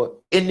do for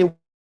anyone.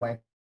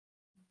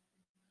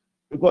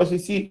 Because you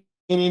see,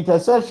 in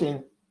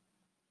intercession,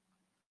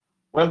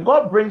 when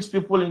God brings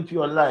people into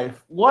your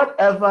life,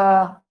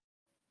 whatever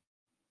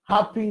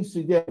happens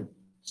to them,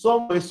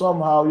 some way,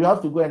 somehow, you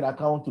have to go and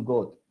account to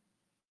God.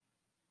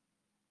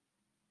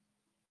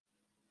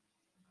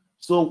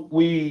 So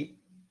we,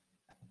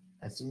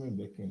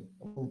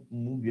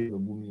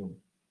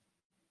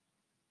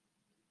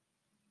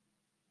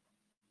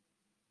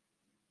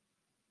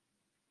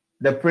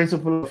 the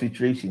principle of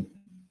filtration.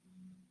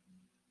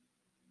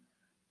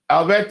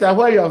 Alberta,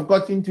 where you have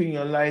gotten to in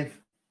your life,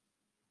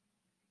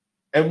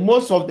 and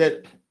most of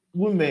the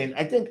women,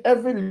 I think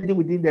every lady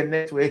within the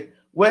network,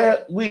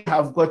 where we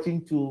have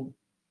gotten to,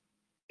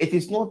 it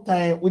is not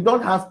time, we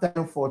don't have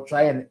time for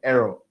try and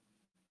error,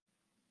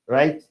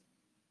 right?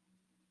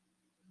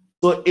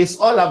 So it's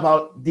all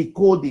about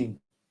decoding,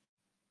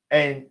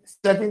 and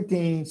certain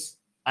things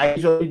I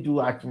usually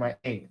do at my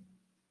end.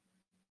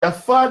 The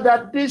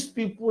Father, these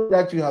people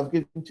that you have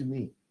given to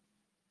me,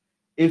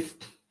 if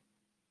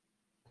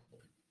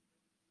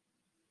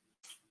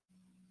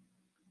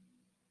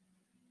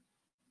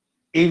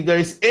there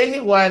is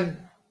anyone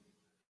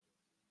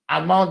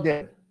among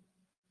them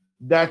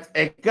that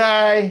a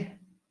guy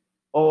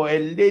or a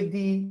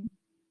lady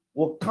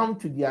will come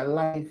to their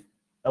life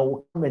and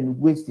will come and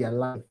waste their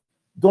life,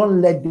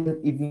 don't let them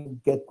even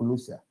get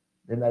closer.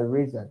 Then I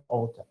raise an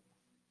altar.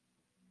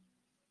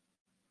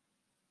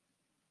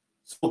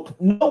 So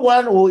no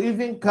one will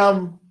even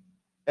come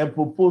and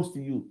propose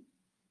to you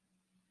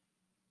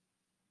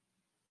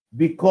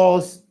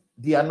because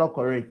they are not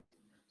correct.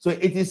 So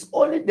it is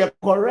only the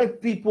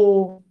correct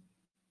people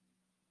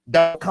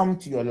that come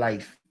to your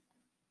life.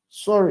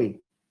 Sorry,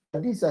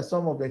 these are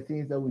some of the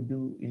things that we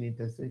do in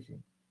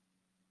intercession.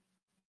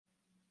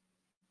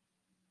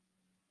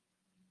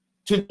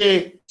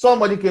 Today,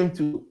 somebody came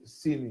to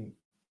see me,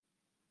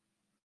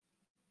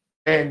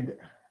 and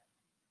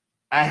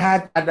I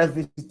had other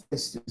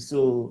visitors,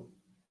 so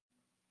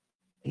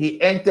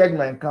he entered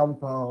my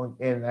compound,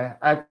 and I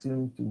asked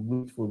him to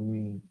wait for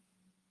me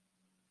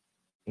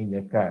in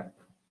the car.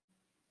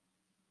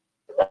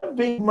 That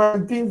big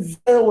man did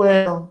very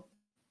well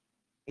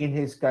in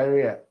his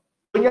career.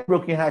 When you're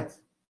broken heart.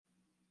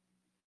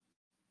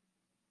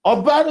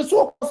 Obama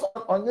so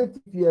on a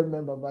TPM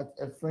member, but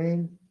a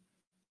friend,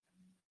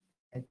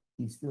 and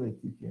he's still a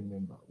TPM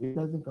member. It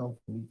doesn't come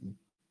from meeting.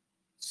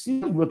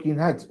 See broken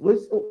heart.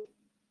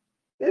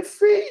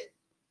 If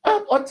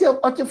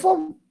until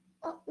form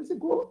I said,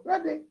 go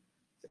right there.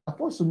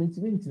 Apostle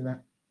meeting.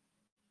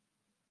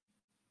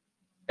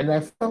 And I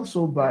felt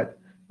so bad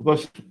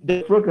because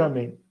the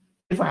programming,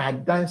 if I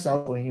had danced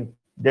out for him,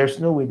 there's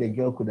no way the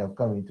girl could have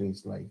come into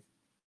his life.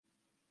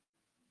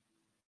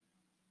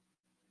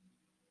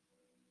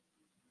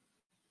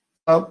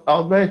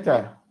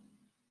 Alberta,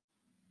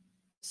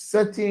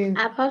 certain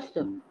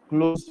Apostle.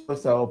 close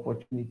doors are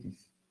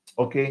opportunities.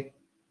 Okay.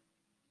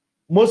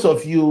 Most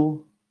of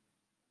you,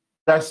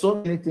 there's so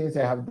many things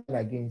I have done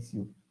against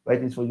you, but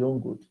it is for your own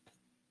good.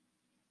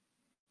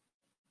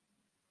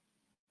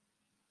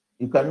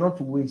 You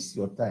cannot waste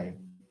your time.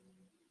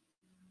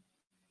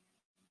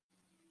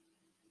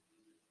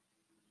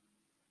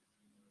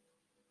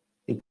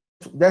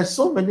 There's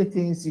so many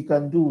things you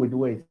can do with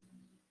words.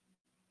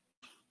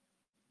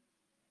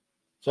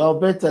 So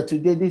Alberta,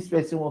 today this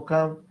person will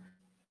come,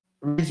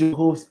 raise your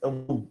hopes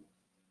and move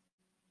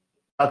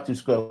back to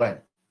square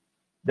one.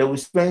 They will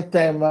spend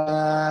time,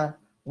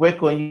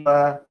 work on you,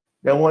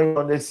 then when you're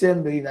on the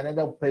same day,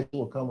 another person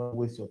will come and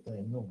waste your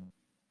time. No.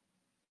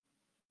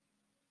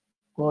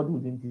 God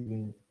wouldn't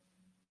even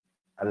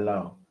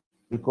allow,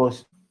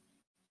 because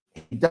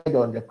he died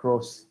on the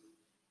cross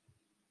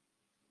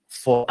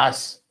for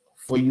us,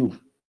 for you.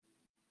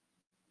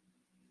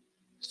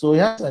 So he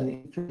has an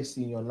interest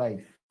in your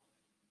life.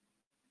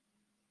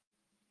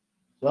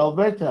 So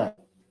Alberta,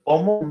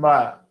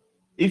 Omoma,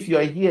 if you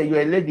are here,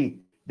 you're a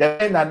lady, the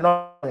men are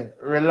not,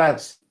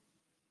 relax.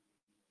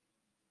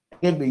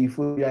 The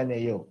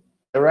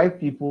right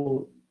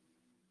people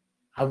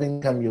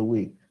haven't come your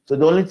way. So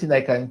the only thing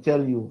I can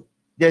tell you,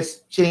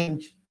 just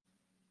change.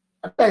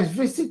 At times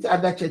visit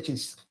other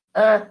churches.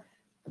 At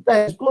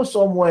times go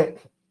somewhere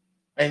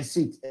and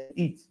sit and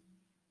eat.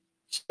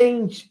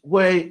 Change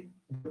where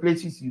the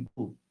places you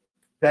go.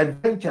 The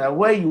adventure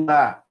where you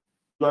are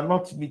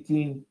not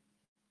meeting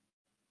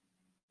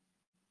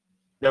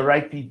the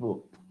right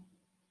people.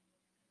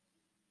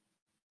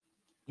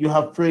 You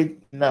have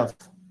prayed enough.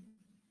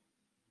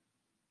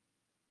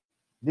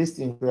 This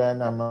thing,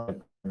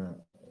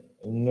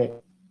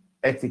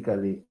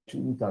 ethically,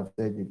 shouldn't have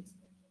said it.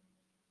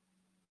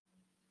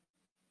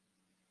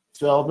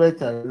 So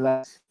Alberta,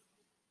 relax.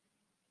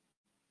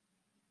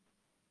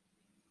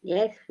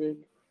 Yes, good.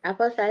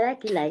 Apostle, I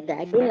like it like that.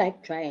 I don't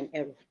like try and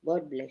error.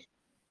 God bless.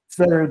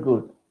 Very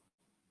good.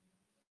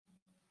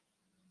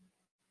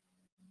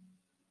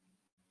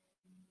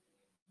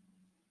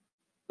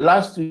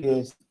 Last 2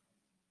 years,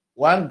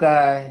 one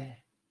guy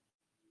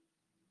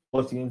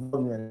was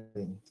involved in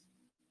a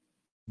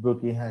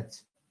broken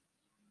heart.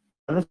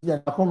 I don't see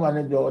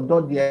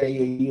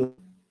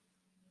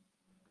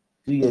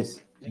 2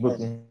 years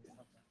broken.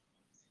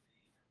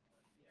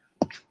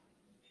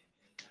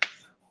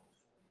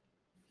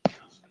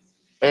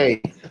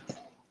 Hey,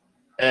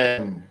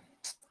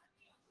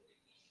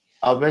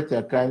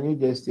 Alberta, can you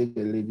just take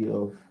the lady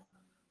off?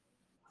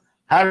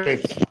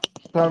 Harriet,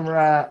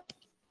 camera,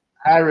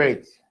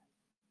 Harriet.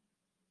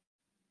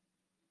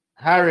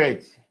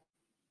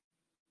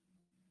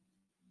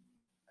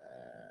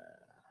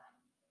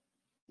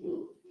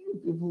 You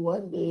people,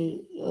 one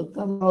day your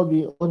camera will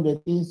be on the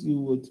things you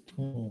would.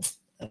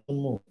 I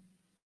don't know.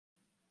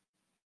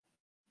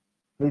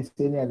 Please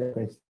say any other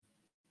question.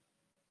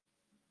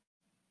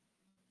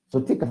 So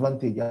take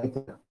advantage of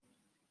it.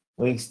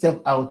 When you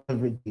step out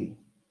every day,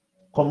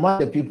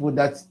 command the people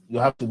that you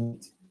have to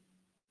meet.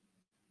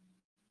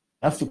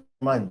 You have to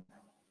command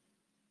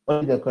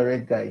only the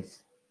correct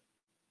guys.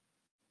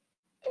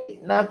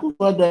 No.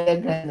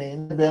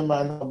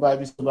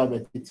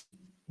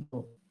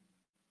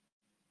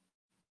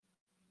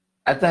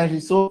 At times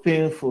it's so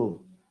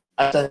painful.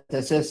 As an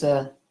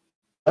intercessor,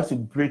 you have to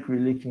break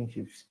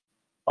relationships,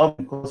 all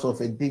because of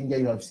a danger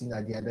you have seen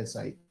at the other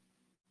side.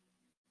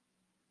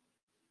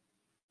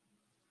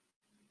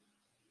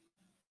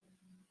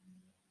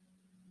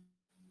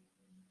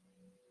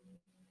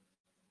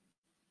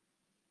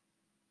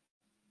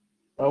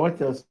 But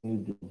what else can you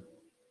do?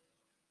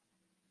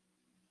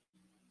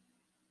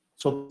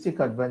 So take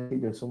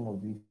advantage of some of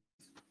these.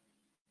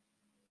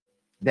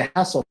 The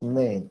hearts of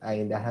men are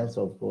in the hands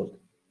of God.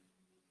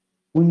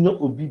 When you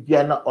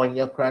obibiana on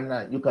your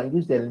crana, you can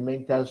use the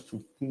elementals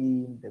to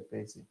tame the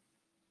person.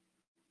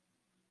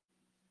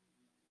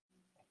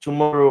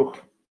 Tomorrow,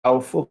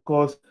 I'll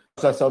focus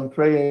on some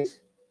prayers.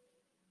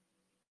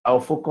 I'll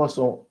focus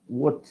on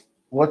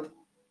what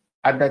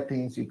other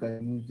things you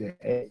can use the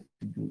air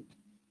to do.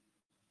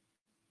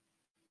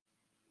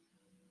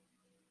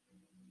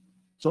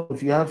 So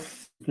if you have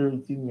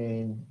security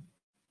men,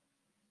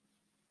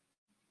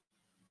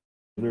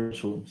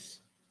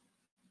 homes,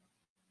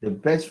 the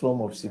best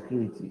form of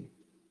security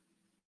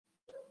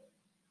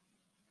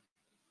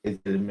is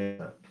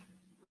elemental.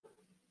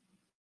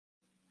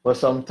 For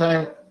some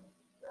time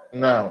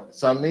now,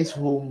 Sammy's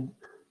home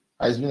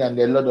has been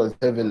under a lot of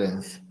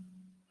surveillance.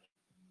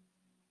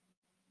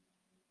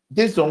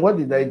 This one, what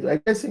did I do? I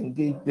just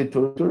engaged the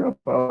territorial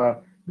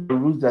power, the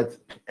rules that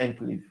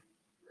enclave.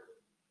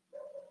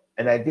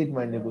 And I did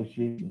my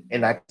negotiation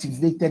and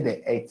activated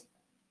the earth.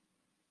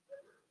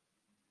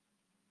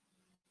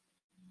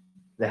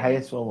 the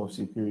highest form of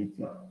security.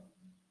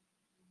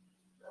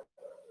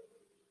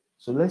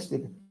 So let's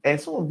take, and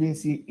some of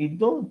these, you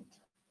don't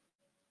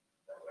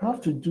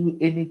have to do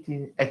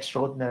anything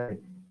extraordinary.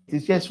 It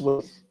is just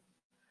what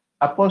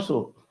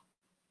Apostle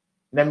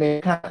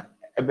Nameka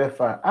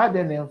Ebefa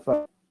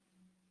Adenenfa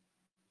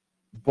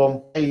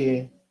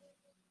Bompaye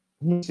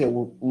Nse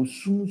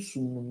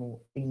Usum no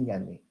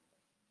Inyane.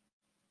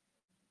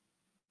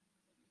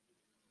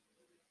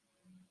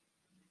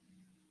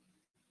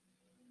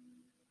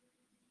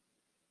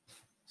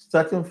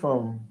 Starting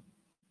from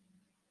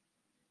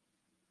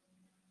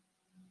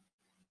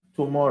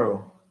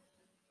tomorrow,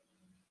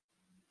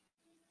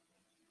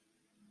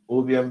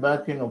 we'll be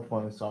embarking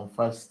upon some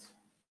fast.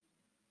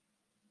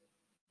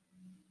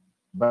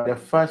 But the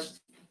fast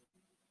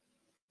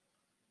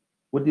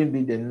wouldn't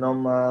be the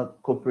normal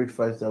corporate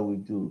fast that we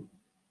do.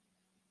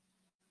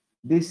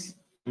 This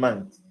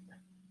month,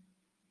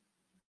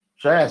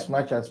 try as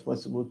much as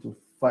possible to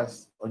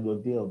fast on your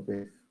day of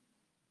birth.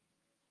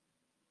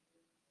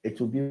 It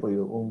will be for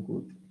your own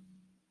good.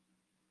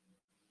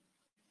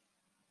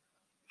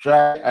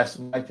 Try as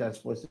much as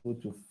possible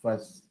to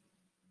fast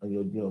on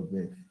your day of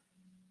birth.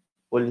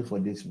 Only for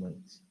this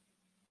month.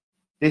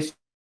 This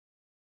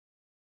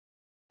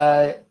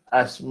try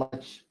as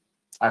much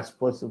as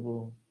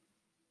possible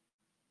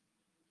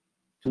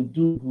to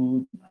do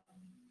good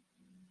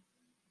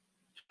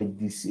to a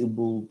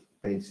disabled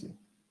person.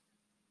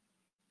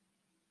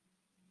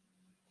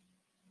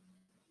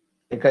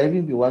 It can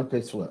even be one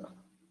person.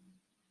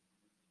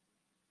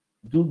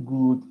 Do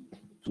good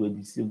to a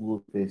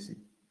disabled person.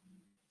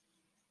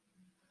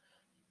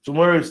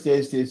 Tomorrow is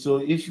Thursday, so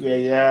if you are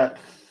here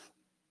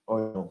or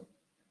no,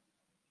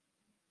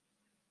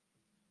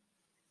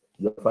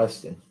 you're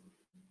fasting.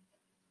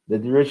 The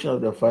duration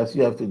of the fast,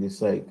 you have to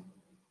decide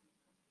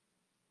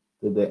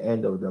to the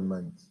end of the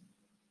month.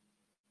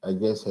 I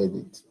just heard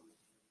it.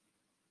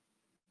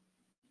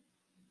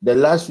 The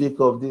last week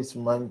of this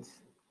month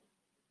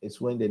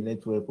is when the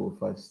network will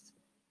fast.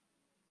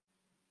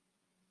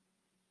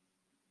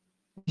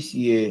 This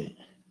year,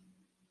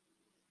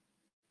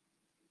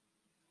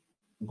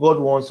 God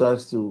wants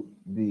us to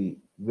be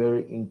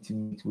very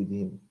intimate with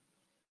Him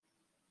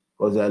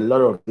because there are a lot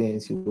of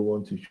things He would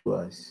want to show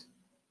us,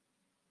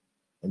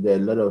 and there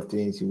are a lot of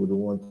things He would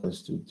want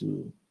us to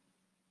do.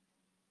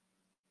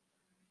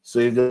 So,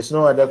 if there's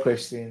no other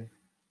question,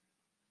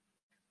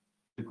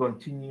 we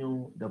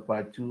continue the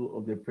part 2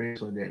 of the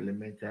prayers of the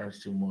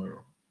elementals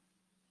tomorrow.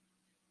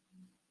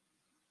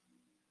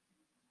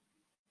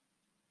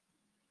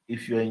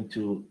 If you're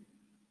into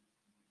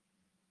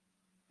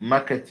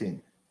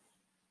marketing,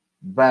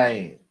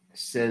 buying,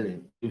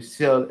 selling, you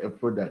sell a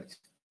product,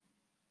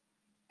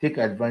 take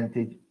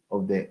advantage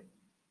of the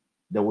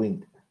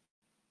wind.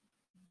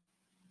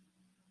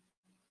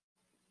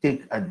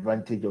 Take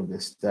advantage of the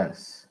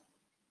stars.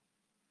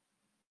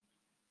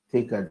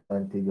 Take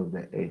advantage of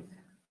the earth.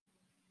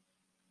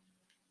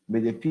 May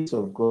the peace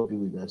of God be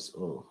with us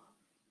all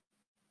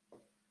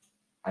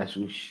as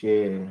we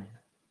share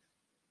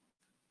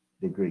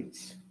the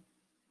grace.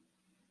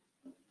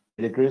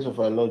 May the grace of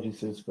our Lord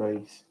Jesus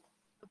Christ,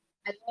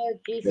 Our Lord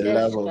the Jesus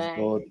love of Christ,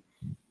 God,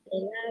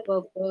 the love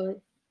of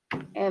God,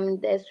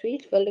 and the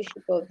sweet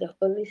fellowship of the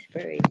Holy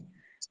Spirit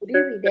be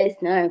with us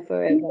now and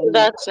forevermore.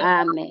 That's it.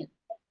 Amen.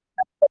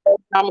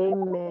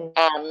 Amen.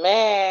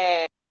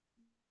 Amen.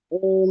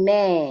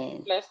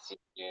 Amen. Bless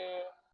you.